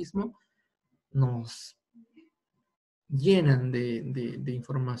sensacionalismo nos llenan de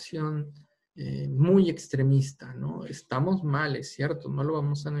información muy extremista, ¿no? Estamos mal, es cierto, no lo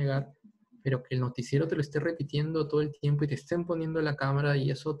vamos a negar, pero que el noticiero te lo esté repitiendo todo el tiempo y te estén poniendo la cámara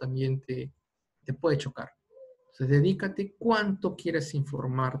y eso también te puede chocar. Entonces, dedícate cuánto quieres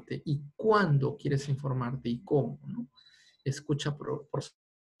informarte y cuándo quieres informarte y cómo, ¿no? Escucha, por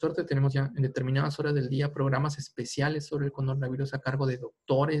suerte tenemos ya en determinadas horas del día programas especiales sobre el coronavirus a cargo de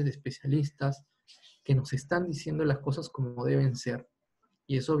doctores, de especialistas, que nos están diciendo las cosas como deben ser.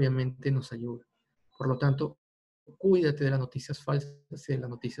 Y eso obviamente nos ayuda. Por lo tanto, cuídate de las noticias falsas y de las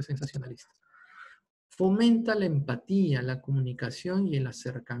noticias sensacionalistas. Fomenta la empatía, la comunicación y el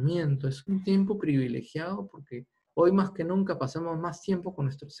acercamiento. Es un tiempo privilegiado porque hoy más que nunca pasamos más tiempo con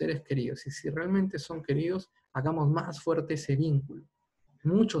nuestros seres queridos. Y si realmente son queridos, hagamos más fuerte ese vínculo.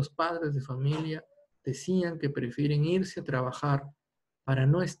 Muchos padres de familia decían que prefieren irse a trabajar para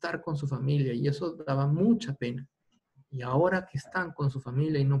no estar con su familia y eso daba mucha pena. Y ahora que están con su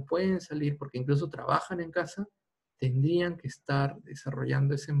familia y no pueden salir porque incluso trabajan en casa, tendrían que estar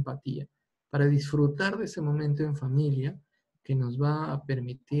desarrollando esa empatía para disfrutar de ese momento en familia que nos va a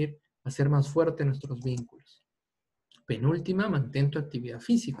permitir hacer más fuertes nuestros vínculos. Penúltima, mantén tu actividad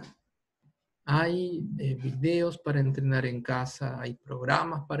física. Hay videos para entrenar en casa, hay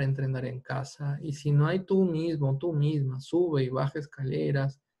programas para entrenar en casa, y si no hay tú mismo, tú misma, sube y baja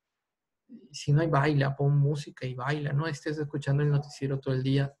escaleras. Si no hay baila, pon música y baila, no estés escuchando el noticiero todo el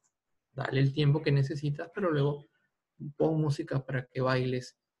día, dale el tiempo que necesitas, pero luego pon música para que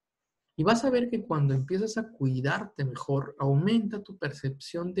bailes. Y vas a ver que cuando empiezas a cuidarte mejor, aumenta tu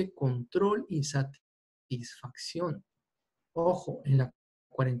percepción de control y satisfacción. Ojo, en la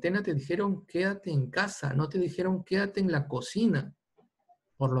cuarentena te dijeron quédate en casa, no te dijeron quédate en la cocina.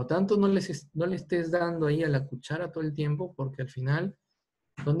 Por lo tanto, no le estés dando ahí a la cuchara todo el tiempo porque al final,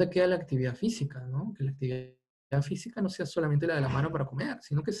 ¿dónde queda la actividad física? ¿No? Que la actividad física no sea solamente la de la mano para comer,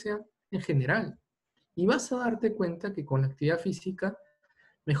 sino que sea en general. Y vas a darte cuenta que con la actividad física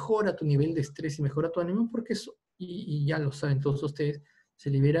mejora tu nivel de estrés y mejora tu ánimo porque eso, y ya lo saben todos ustedes, se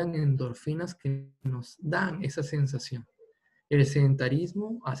liberan endorfinas que nos dan esa sensación. El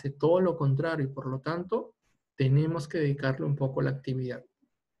sedentarismo hace todo lo contrario y por lo tanto tenemos que dedicarle un poco a la actividad.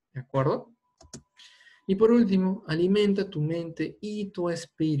 ¿De acuerdo? Y por último, alimenta tu mente y tu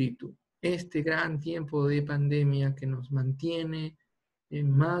espíritu. Este gran tiempo de pandemia que nos mantiene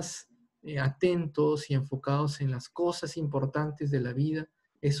más atentos y enfocados en las cosas importantes de la vida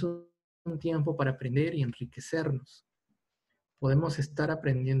es un tiempo para aprender y enriquecernos. Podemos estar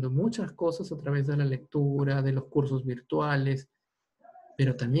aprendiendo muchas cosas a través de la lectura, de los cursos virtuales,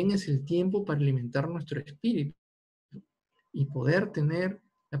 pero también es el tiempo para alimentar nuestro espíritu y poder tener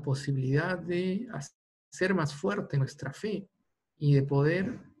la posibilidad de hacer más fuerte nuestra fe y de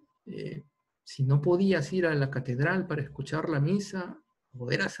poder, si no podías ir a la catedral para escuchar la misa,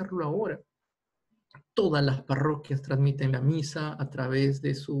 poder hacerlo ahora. Todas las parroquias transmiten la misa a través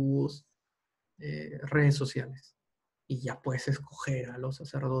de sus redes sociales. Y ya puedes escoger a los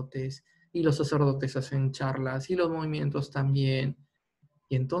sacerdotes, y los sacerdotes hacen charlas, y los movimientos también.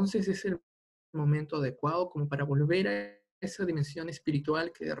 Y entonces es el momento adecuado como para volver a esa dimensión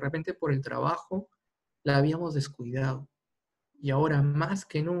espiritual que de repente por el trabajo la habíamos descuidado. Y ahora más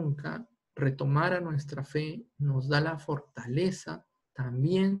que nunca, retomar a nuestra fe nos da la fortaleza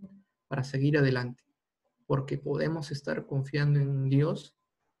también para seguir adelante, porque podemos estar confiando en un Dios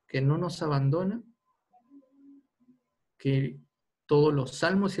que no nos abandona, que todos los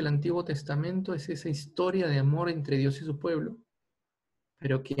salmos y el Antiguo Testamento es esa historia de amor entre Dios y su pueblo,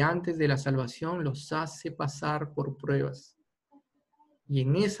 pero que antes de la salvación los hace pasar por pruebas. Y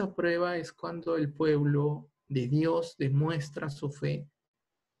en esa prueba es cuando el pueblo de Dios demuestra su fe,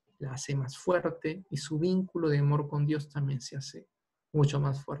 la hace más fuerte y su vínculo de amor con Dios también se hace mucho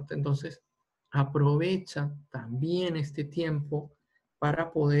más fuerte. Entonces, aprovecha también este tiempo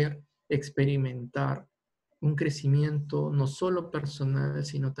para poder experimentar un crecimiento no solo personal,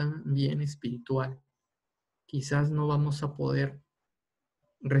 sino también espiritual. Quizás no vamos a poder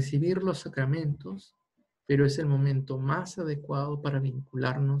recibir los sacramentos, pero es el momento más adecuado para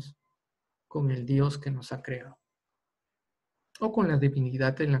vincularnos con el Dios que nos ha creado o con la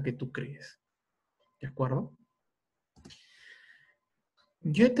divinidad en la que tú crees. ¿De acuerdo?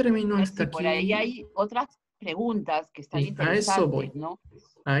 Yo termino hasta Sí, por ahí aquí. hay otras preguntas que están Sí, a eso interesantes, voy. ¿no?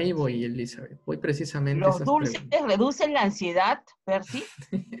 Ahí voy, Sí. Elizabeth. Voy precisamente a ¿Los esas dulces preguntas. reducen la ansiedad, Percy?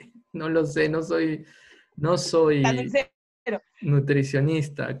 No lo sé, no La soy dulce,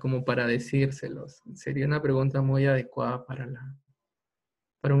 nutricionista como para decírselos. Sería una pregunta muy adecuada para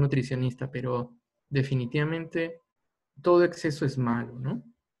un nutricionista, pero definitivamente todo exceso es malo, ¿no?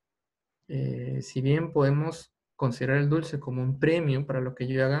 Si bien podemos considerar el dulce como un premio para lo que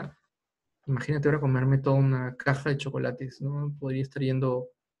yo haga, imagínate ahora comerme toda una caja de chocolates, ¿no? Podría estar yendo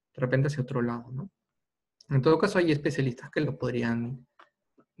de repente hacia otro lado, ¿no? En todo caso, hay especialistas que lo podrían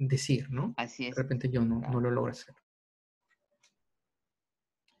decir, ¿no? así De es. repente yo no Claro. lo logro hacer.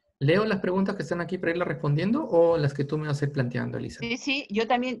 ¿Leo las preguntas que están aquí para irlas respondiendo o las que tú me vas a ir planteando, Elisa? Sí, sí, yo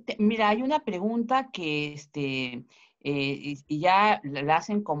también, mira, hay una pregunta que y ya la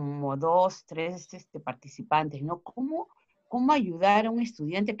hacen como 2, 3 participantes, ¿no? ¿Cómo ayudar a un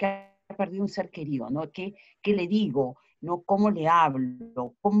estudiante que ha perdido un ser querido, ¿no? ¿Qué le digo? ¿No? ¿Cómo le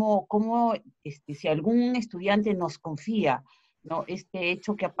hablo? Si algún estudiante nos confía, ¿no? Este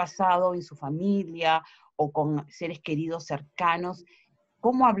hecho que ha pasado en su familia o con seres queridos cercanos,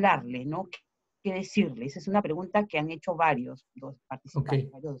 ¿cómo hablarle, ¿no? ¿Qué decirle? Esa es una pregunta que han hecho varios dos Ok.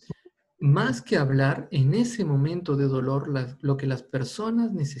 participantes, varios. Más que hablar, en ese momento de dolor, lo que las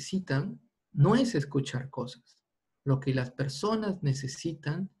personas necesitan no es escuchar cosas. Lo que las personas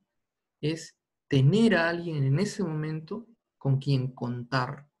necesitan es tener a alguien en ese momento con quien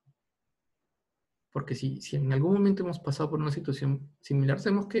contar. Porque si en algún momento hemos pasado por una situación similar,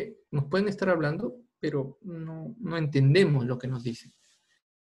 sabemos que nos pueden estar hablando, pero no entendemos lo que nos dicen.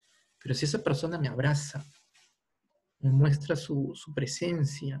 Pero si esa persona me abraza, me muestra su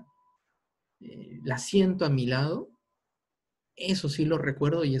presencia, la siento a mi lado, eso sí lo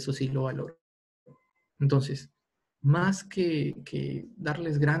recuerdo y eso sí lo valoro. Entonces, más que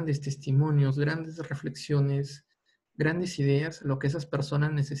darles grandes testimonios, grandes reflexiones, grandes ideas, lo que esas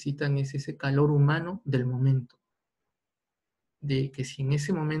personas necesitan es ese calor humano del momento. De que si en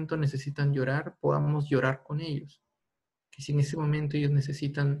ese momento necesitan llorar, podamos llorar con ellos. Que si en ese momento ellos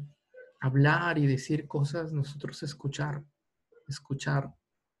necesitan hablar y decir cosas, nosotros escuchar.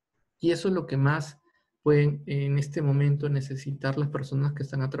 Y eso es lo que más pueden en este momento necesitar las personas que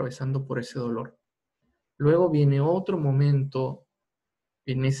están atravesando por ese dolor. Luego viene otro momento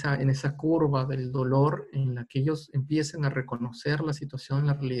en esa curva del dolor en la que ellos empiezan a reconocer la situación,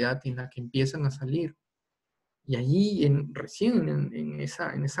 la realidad, y en la que empiezan a salir. Y allí, recién en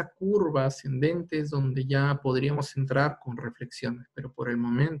esa curva ascendente es donde ya podríamos entrar con reflexiones, pero por el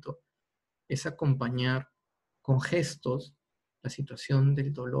momento es acompañar con gestos la situación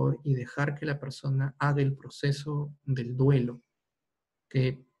del dolor y dejar que la persona haga el proceso del duelo,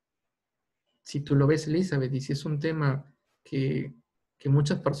 que si tú lo ves, Elizabeth, y si es un tema que, que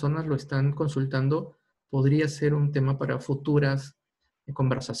muchas personas lo están consultando, podría ser un tema para futuras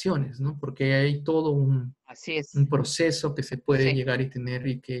conversaciones, ¿no? Porque hay todo Así es, un proceso que se puede sí. llegar y tener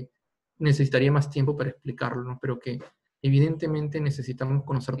y que necesitaría más tiempo para explicarlo, ¿no? Pero que evidentemente necesitamos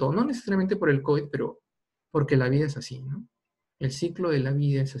conocer todo, no necesariamente por el COVID, pero porque la vida es así, ¿no? El ciclo de la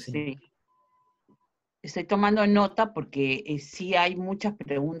vida es así. Sí. Estoy tomando nota porque sí hay muchas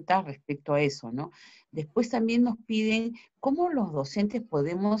preguntas respecto a eso, ¿no? Después también nos piden cómo los docentes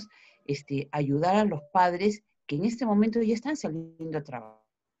podemos ayudar a los padres que en este momento ya están saliendo a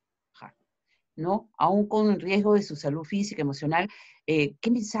trabajar, ¿no? Aún con el riesgo de su salud física, emocional,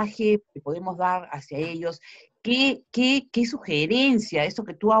 ¿qué mensaje podemos dar hacia ellos? ¿Qué sugerencia? Eso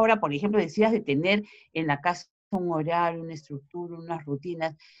que tú ahora, por ejemplo, decías de tener en la casa un horario, una estructura, unas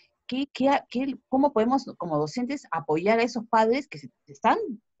rutinas. ¿Cómo podemos, como docentes, apoyar a esos padres que se están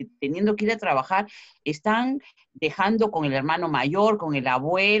teniendo que ir a trabajar, están dejando con el hermano mayor, con el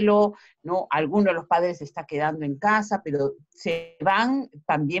abuelo, ¿no? Alguno de los padres se está quedando en casa, pero se van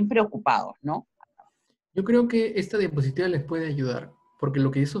también preocupados, ¿no? Yo creo que esta diapositiva les puede ayudar, porque lo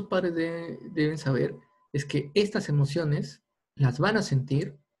que esos padres deben saber es que estas emociones las van a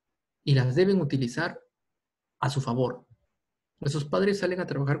sentir y las deben utilizar a su favor. Esos padres salen a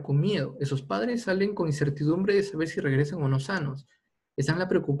trabajar con miedo, esos padres salen con incertidumbre de saber si regresan o no sanos. Están en la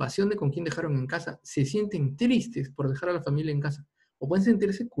preocupación de con quién dejaron en casa, se sienten tristes por dejar a la familia en casa, o pueden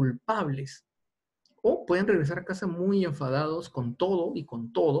sentirse culpables, o pueden regresar a casa muy enfadados con todo y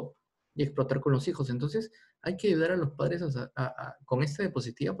explotar con los hijos. Entonces, hay que ayudar a los padres con esta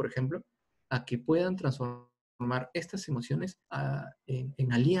diapositiva, por ejemplo, a que puedan transformar estas emociones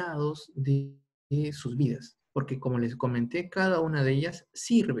en aliados de sus vidas. Porque como les comenté, cada una de ellas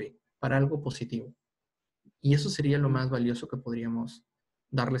sirve para algo positivo. Y eso sería lo más valioso que podríamos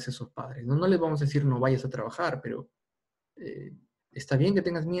darles a esos padres. No les vamos a decir no vayas a trabajar, pero eh, está bien que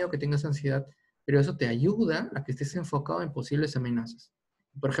tengas miedo, que tengas ansiedad, pero eso te ayuda a que estés enfocado en posibles amenazas.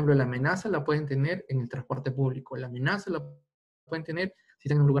 Por ejemplo, la amenaza la pueden tener en el transporte público, la amenaza la pueden tener si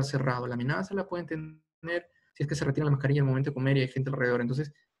están en un lugar cerrado, la amenaza la pueden tener si es que se retiran la mascarilla en el momento de comer y hay gente alrededor.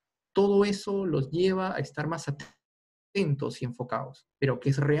 Entonces, todo eso los lleva a estar más atentos y enfocados, pero que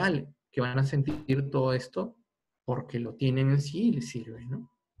es real, que van a sentir todo esto porque lo tienen en sí y les sirve,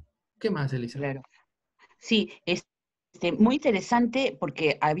 ¿no? ¿Qué más, Elisa? Claro. Sí, muy interesante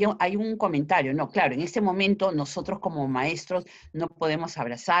porque hay un comentario, no, claro, en este momento nosotros como maestros no podemos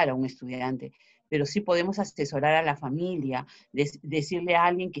abrazar a un estudiante, pero sí podemos asesorar a la familia, decirle a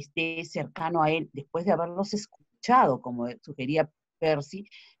alguien que esté cercano a él, después de haberlos escuchado, como sugería Percy,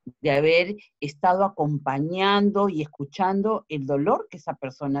 de haber estado acompañando y escuchando el dolor que esa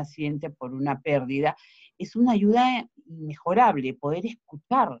persona siente por una pérdida, es una ayuda inmejorable, poder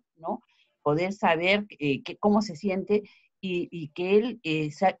escuchar, ¿no? Poder saber cómo se siente y que él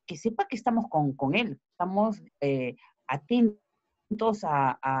que sepa que estamos con él, estamos atentos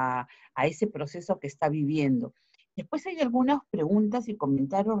a ese proceso que está viviendo. Después hay algunas preguntas y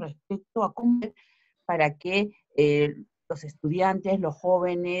comentarios respecto a cómo para que los estudiantes, los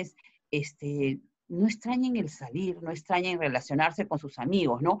jóvenes, no extrañen el salir, no extrañen relacionarse con sus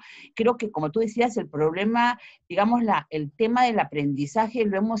amigos, ¿no? Creo que, como tú decías, el problema, digamos, el tema del aprendizaje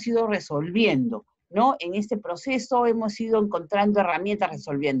lo hemos ido resolviendo, ¿no? En este proceso hemos ido encontrando herramientas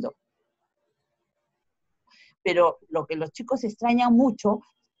resolviendo. Pero lo que los chicos extrañan mucho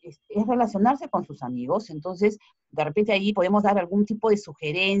es relacionarse con sus amigos, entonces de repente ahí podemos dar algún tipo de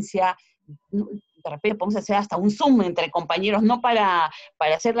sugerencia, de repente podemos hacer hasta un Zoom entre compañeros, no para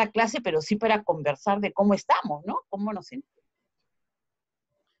hacer la clase, pero sí para conversar de cómo estamos, ¿no? Cómo nos sentimos.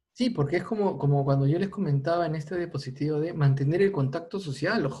 Sí, porque es como cuando yo les comentaba en este diapositivo de mantener el contacto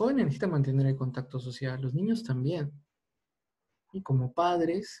social. Los jóvenes necesitan mantener el contacto social, los niños también. Y como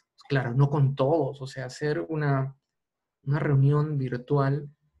padres, claro, no con todos, o sea, hacer una reunión virtual,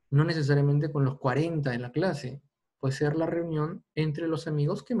 no necesariamente con los 40 de la clase, puede ser la reunión entre los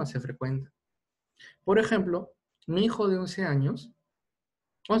amigos que más se frecuentan. Por ejemplo, mi hijo de 11 años,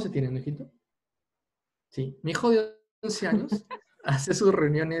 ¿11 tiene, hijito? Sí, mi hijo de 11 años hace sus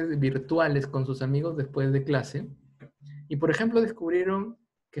reuniones virtuales con sus amigos después de clase y, por ejemplo, descubrieron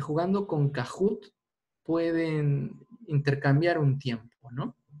que jugando con Kahoot pueden intercambiar un tiempo,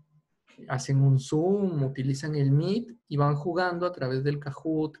 ¿no? Hacen un Zoom, utilizan el Meet y van jugando a través del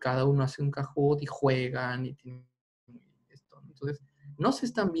Kahoot, cada uno hace un Kahoot y juegan y tienen esto. Entonces, no se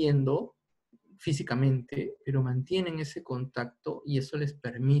están viendo físicamente, pero mantienen ese contacto y eso les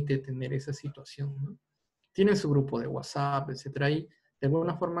permite tener esa situación, ¿no? Tienen su grupo de WhatsApp, etcétera, y de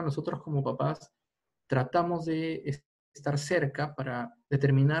alguna forma nosotros como papás tratamos de estar cerca para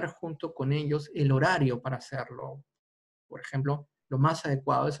determinar junto con ellos el horario para hacerlo. Por ejemplo, lo más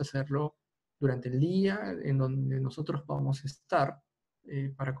adecuado es hacerlo durante el día en donde nosotros vamos a estar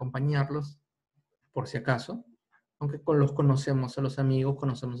para acompañarlos por si acaso, aunque los conocemos a los amigos,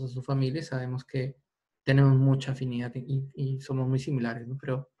 conocemos a su familia, sabemos que tenemos mucha afinidad y somos muy similares, ¿no?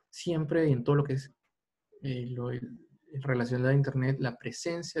 Pero siempre en todo lo que es en relación a Internet, la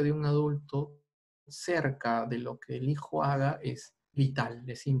presencia de un adulto cerca de lo que el hijo haga es vital,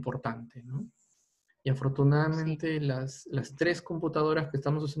 es importante, ¿no? Y Sí, afortunadamente las 3 computadoras que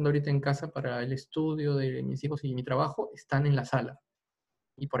estamos usando ahorita en casa para el estudio de mis hijos y mi trabajo están en la sala.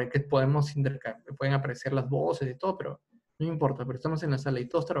 Y por ahí que podemos intercambiar, pueden aparecer las voces y todo, pero no importa, pero estamos en la sala y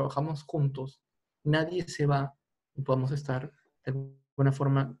todos trabajamos juntos. Nadie se va y podemos estar de alguna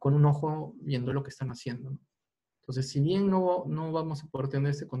forma con un ojo viendo lo que están haciendo, ¿no? Entonces, si bien no vamos a poder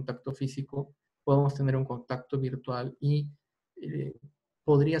tener ese contacto físico, podemos tener un contacto virtual y eh,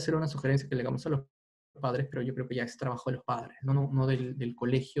 podría ser una sugerencia que le hagamos a los padres, pero yo creo que ya es trabajo de los padres, no del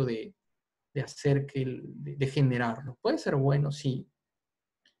colegio de hacer de generarlo. Puede ser bueno, sí,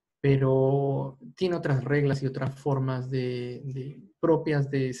 pero tiene otras reglas y otras formas propias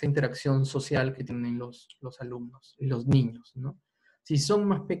de esa interacción social que tienen los alumnos y los niños, ¿no? Si son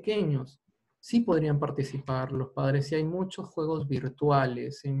más pequeños, sí podrían participar los padres y hay muchos juegos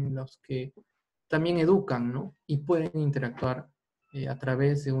virtuales en los que también educan, ¿no? Y pueden interactuar a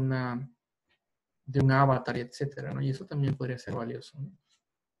través de un avatar, etcétera, ¿no? Y eso también podría ser valioso, ¿no?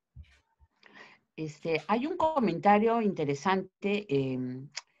 hay un comentario interesante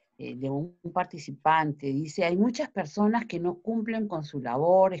de un participante. Dice, hay muchas personas que no cumplen con su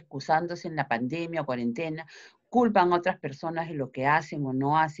labor, excusándose en la pandemia o cuarentena, culpan a otras personas de lo que hacen o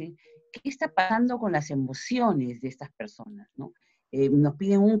no hacen. ¿Qué está pasando con las emociones de estas personas, ¿no? Nos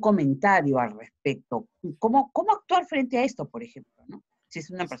piden un comentario al respecto. ¿Cómo actuar frente a esto, por ejemplo, ¿no? Si es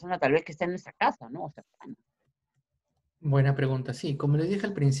una persona tal vez que está en nuestra casa, ¿no? O cercana. Buena pregunta, sí, como les dije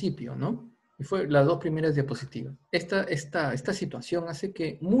al principio, ¿no? Y fue las 2 primeras diapositivas. Esta situación hace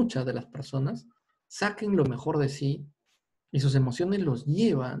que muchas de las personas saquen lo mejor de sí y sus emociones los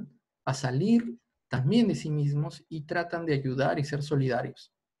llevan a salir también de sí mismos y tratan de ayudar y ser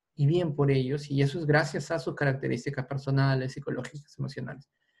solidarios. Y bien por ellos, y eso es gracias a sus características personales, psicológicas, emocionales.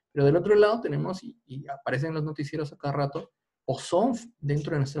 Pero del otro lado tenemos, y aparecen en los noticieros a cada rato, o son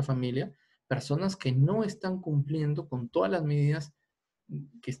dentro de nuestra familia, personas que no están cumpliendo con todas las medidas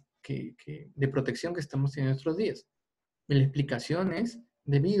de protección que estamos teniendo en nuestros días. Y la explicación es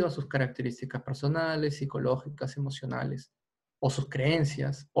debido a sus características personales, psicológicas, emocionales, o sus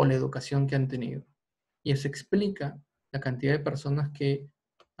creencias, o la educación que han tenido. Y eso explica la cantidad de personas que,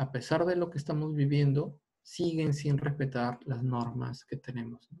 a pesar de lo que estamos viviendo, siguen sin respetar las normas que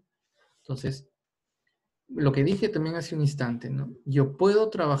tenemos, ¿no? Entonces, lo que dije también hace un instante, ¿no? Yo puedo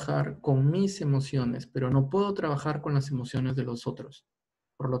trabajar con mis emociones, pero no puedo trabajar con las emociones de los otros.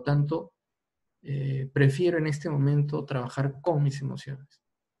 Por lo tanto, prefiero en este momento trabajar con mis emociones.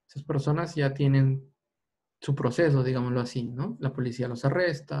 Esas personas ya tienen su proceso, digámoslo así, ¿no? La policía los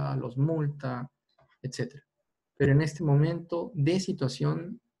arresta, los multa, etc. Pero en este momento de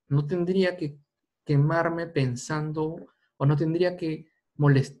situación no tendría que quemarme pensando o no tendría que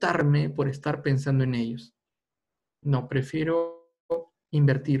molestarme por estar pensando en ellos. No, prefiero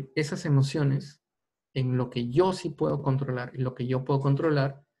invertir esas emociones en lo que yo sí puedo controlar. Y lo que yo puedo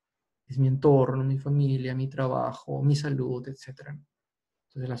controlar es mi entorno, mi familia, mi trabajo, mi salud, etc.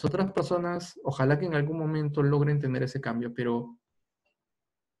 Entonces, las otras personas, ojalá que en algún momento logren tener ese cambio, pero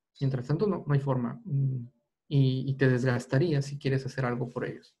mientras tanto no hay forma. Y te desgastaría si quieres hacer algo por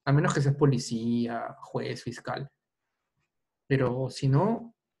ellos. A menos que seas policía, juez, fiscal. Pero si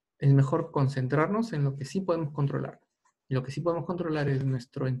no, es mejor concentrarnos en lo que sí podemos controlar. Y lo que sí podemos controlar es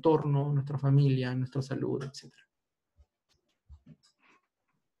nuestro entorno, nuestra familia, nuestra salud, etc.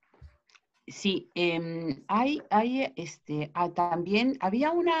 Sí, también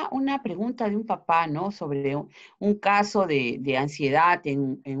había una pregunta de un papá, ¿no? Sobre un caso de ansiedad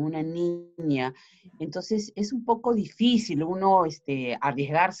en una niña. Entonces, es un poco difícil uno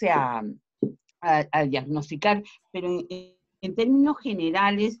arriesgarse a diagnosticar, pero en términos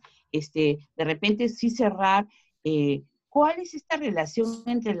generales, de repente sí cerrar, ¿cuál es esta relación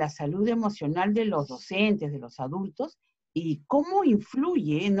entre la salud emocional de los docentes, de los adultos, y cómo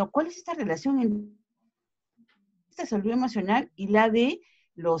influye, ¿no? ¿Cuál es esta relación entre esta salud emocional y la de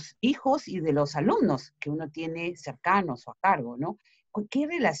los hijos y de los alumnos que uno tiene cercanos o a cargo, ¿no? ¿Qué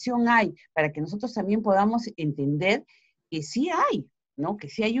relación hay para que nosotros también podamos entender que sí hay, ¿no? Que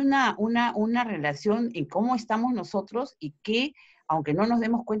sí hay una relación en cómo estamos nosotros y que, aunque no nos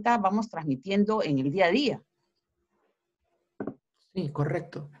demos cuenta, vamos transmitiendo en el día a día. Sí,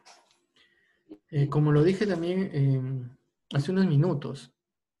 correcto. Como lo dije también hace unos minutos,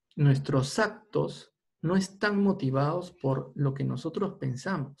 nuestros actos no están motivados por lo que nosotros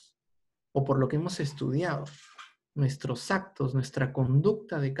pensamos o por lo que hemos estudiado. Nuestros actos, nuestra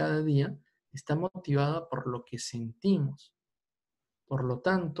conducta de cada día está motivada por lo que sentimos. Por lo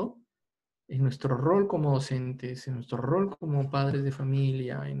tanto, en nuestro rol como docentes, en nuestro rol como padres de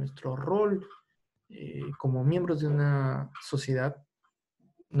familia, en nuestro rol como miembros de una sociedad,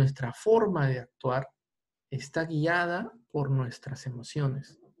 nuestra forma de actuar está guiada por nuestras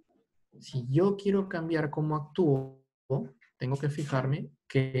emociones. Si yo quiero cambiar cómo actúo, tengo que fijarme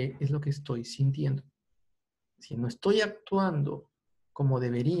qué es lo que estoy sintiendo. Si no estoy actuando como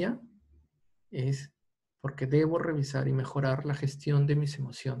debería, es porque debo revisar y mejorar la gestión de mis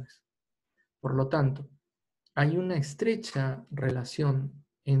emociones. Por lo tanto, hay una estrecha relación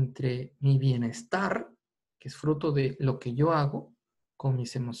entre mi bienestar, que es fruto de lo que yo hago, con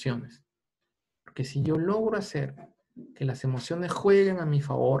mis emociones. Porque si yo logro hacer que las emociones jueguen a mi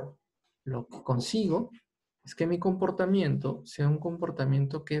favor, lo que consigo es que mi comportamiento sea un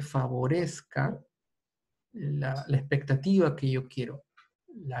comportamiento que favorezca la expectativa que yo quiero,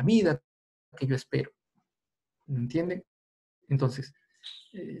 la vida que yo espero. ¿Me entiende? Entonces,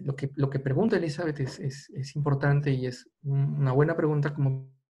 lo que pregunta Elizabeth es importante y es una buena pregunta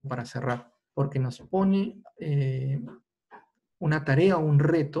como para cerrar, porque nos pone una tarea o un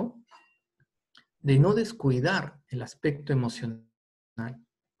reto de no descuidar el aspecto emocional,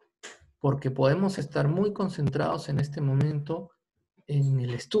 porque podemos estar muy concentrados en este momento en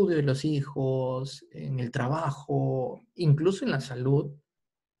el estudio de los hijos, en el trabajo, incluso en la salud,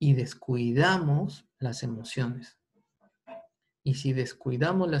 y descuidamos las emociones. Y si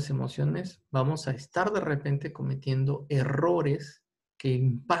descuidamos las emociones, vamos a estar de repente cometiendo errores que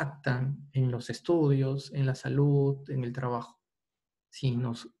impactan en los estudios, en la salud, en el trabajo. Si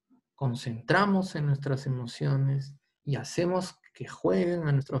nos concentramos en nuestras emociones y hacemos que jueguen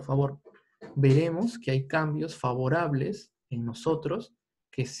a nuestro favor, veremos que hay cambios favorables en nosotros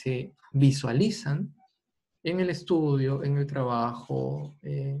que se visualizan en el estudio, en el trabajo,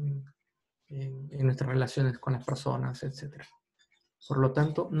 en nuestras relaciones con las personas, etc. Por lo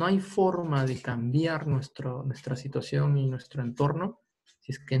tanto, no hay forma de cambiar nuestra situación y nuestro entorno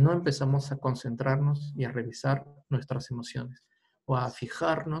si es que no empezamos a concentrarnos y a revisar nuestras emociones o a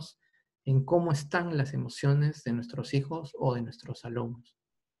fijarnos en cómo están las emociones de nuestros hijos o de nuestros alumnos.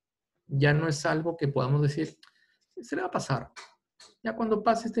 Ya no es algo que podamos decir, se le va a pasar. Ya cuando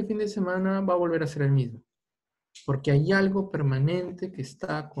pase este fin de semana va a volver a ser el mismo. Porque hay algo permanente que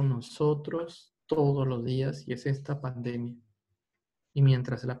está con nosotros todos los días y es esta pandemia. Y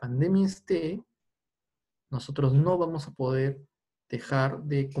mientras la pandemia esté, nosotros no vamos a poder dejar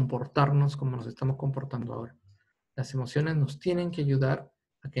de comportarnos como nos estamos comportando ahora. Las emociones nos tienen que ayudar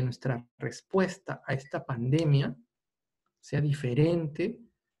a que nuestra respuesta a esta pandemia sea diferente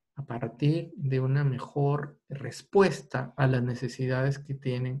a partir de una mejor respuesta a las necesidades que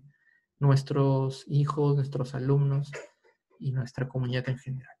tienen nuestros hijos, nuestros alumnos y nuestra comunidad en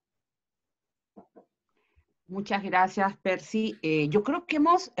general. Muchas gracias, Percy. Yo creo que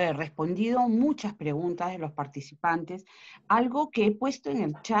hemos respondido muchas preguntas de los participantes. Algo que he puesto en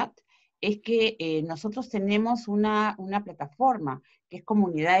el chat es que nosotros tenemos una plataforma que es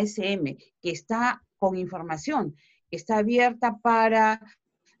Comunidad SM, que está con información, que está abierta para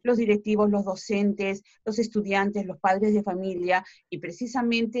los directivos, los docentes, los estudiantes, los padres de familia, y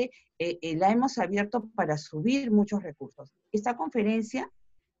precisamente la hemos abierto para subir muchos recursos. Esta conferencia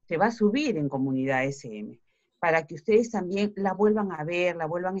se va a subir en Comunidad SM, para que ustedes también la vuelvan a ver, la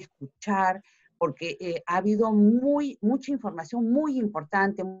vuelvan a escuchar, porque ha habido mucha información muy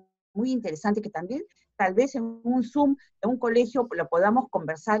importante, muy interesante, que también tal vez en un Zoom, en un colegio, la podamos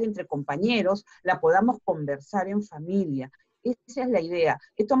conversar entre compañeros, la podamos conversar en familia. Esa es la idea.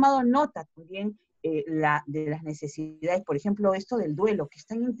 He tomado nota también de las necesidades, por ejemplo, esto del duelo, que es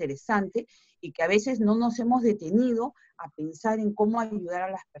tan interesante y que a veces no nos hemos detenido a pensar en cómo ayudar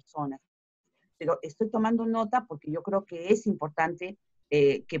a las personas. Pero estoy tomando nota porque yo creo que es importante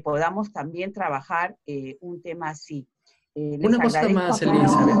que podamos también trabajar un tema así. Les Una cosa agradezco a más, cada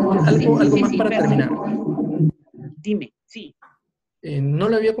Elizabeth, uno. algo más Sí, para Percy, terminar. dime, sí. No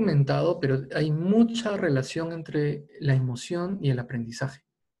lo había comentado, pero hay mucha relación entre la emoción y el aprendizaje.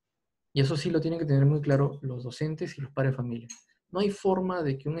 Y eso sí lo tienen que tener muy claro los docentes y los padres de familia. No hay forma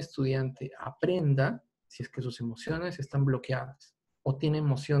de que un estudiante aprenda si es que sus emociones están bloqueadas o tiene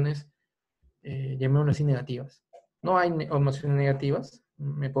emociones, llamémoslo así, negativas. No hay emociones negativas,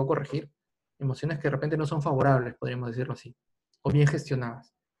 me puedo corregir, emociones que de repente no son favorables, podríamos decirlo así, o bien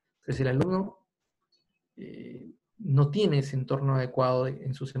gestionadas. Pero si el alumno no tiene ese entorno adecuado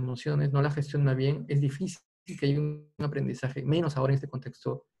en sus emociones, no la gestiona bien, es difícil que haya un aprendizaje, menos ahora en este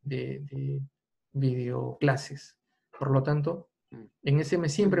contexto de videoclases. Por lo tanto, en SM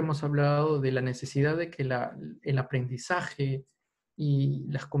siempre hemos hablado de la necesidad de que el aprendizaje y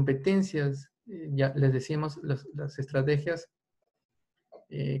las competencias, ya les decíamos, las estrategias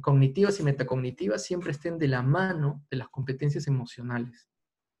cognitivas y metacognitivas siempre estén de la mano de las competencias emocionales.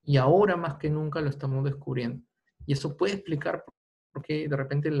 Y ahora más que nunca lo estamos descubriendo. Y eso puede explicar por qué de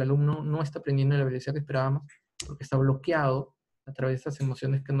repente el alumno no está aprendiendo la velocidad que esperábamos, porque está bloqueado a través de estas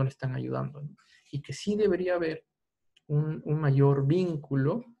emociones que no le están ayudando, ¿no? Y que sí debería haber un mayor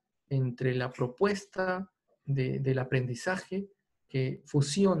vínculo entre la propuesta del aprendizaje que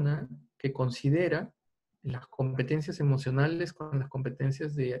fusiona, que considera las competencias emocionales con las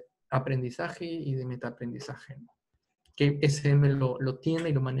competencias de aprendizaje y de metaaprendizaje, ¿no? Que SM lo tiene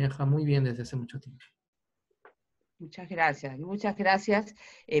y lo maneja muy bien desde hace mucho tiempo. Muchas gracias,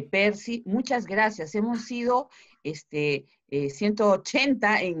 Percy, muchas gracias. Hemos sido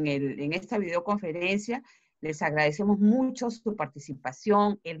 180 en esta videoconferencia. Les agradecemos mucho su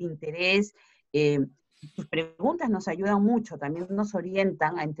participación, el interés. Sus preguntas nos ayudan mucho, también nos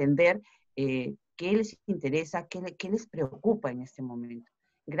orientan a entender qué les interesa, qué les preocupa en este momento.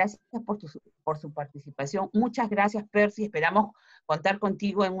 Gracias por su participación. Muchas gracias, Percy. Esperamos contar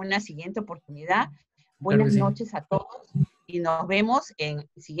contigo en una siguiente oportunidad. Claro que Buenas sí. noches a todos y nos vemos en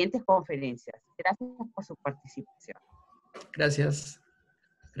siguientes conferencias. Gracias por su participación. Gracias.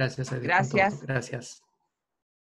 Gracias, Edi, con todo. Gracias. Gracias.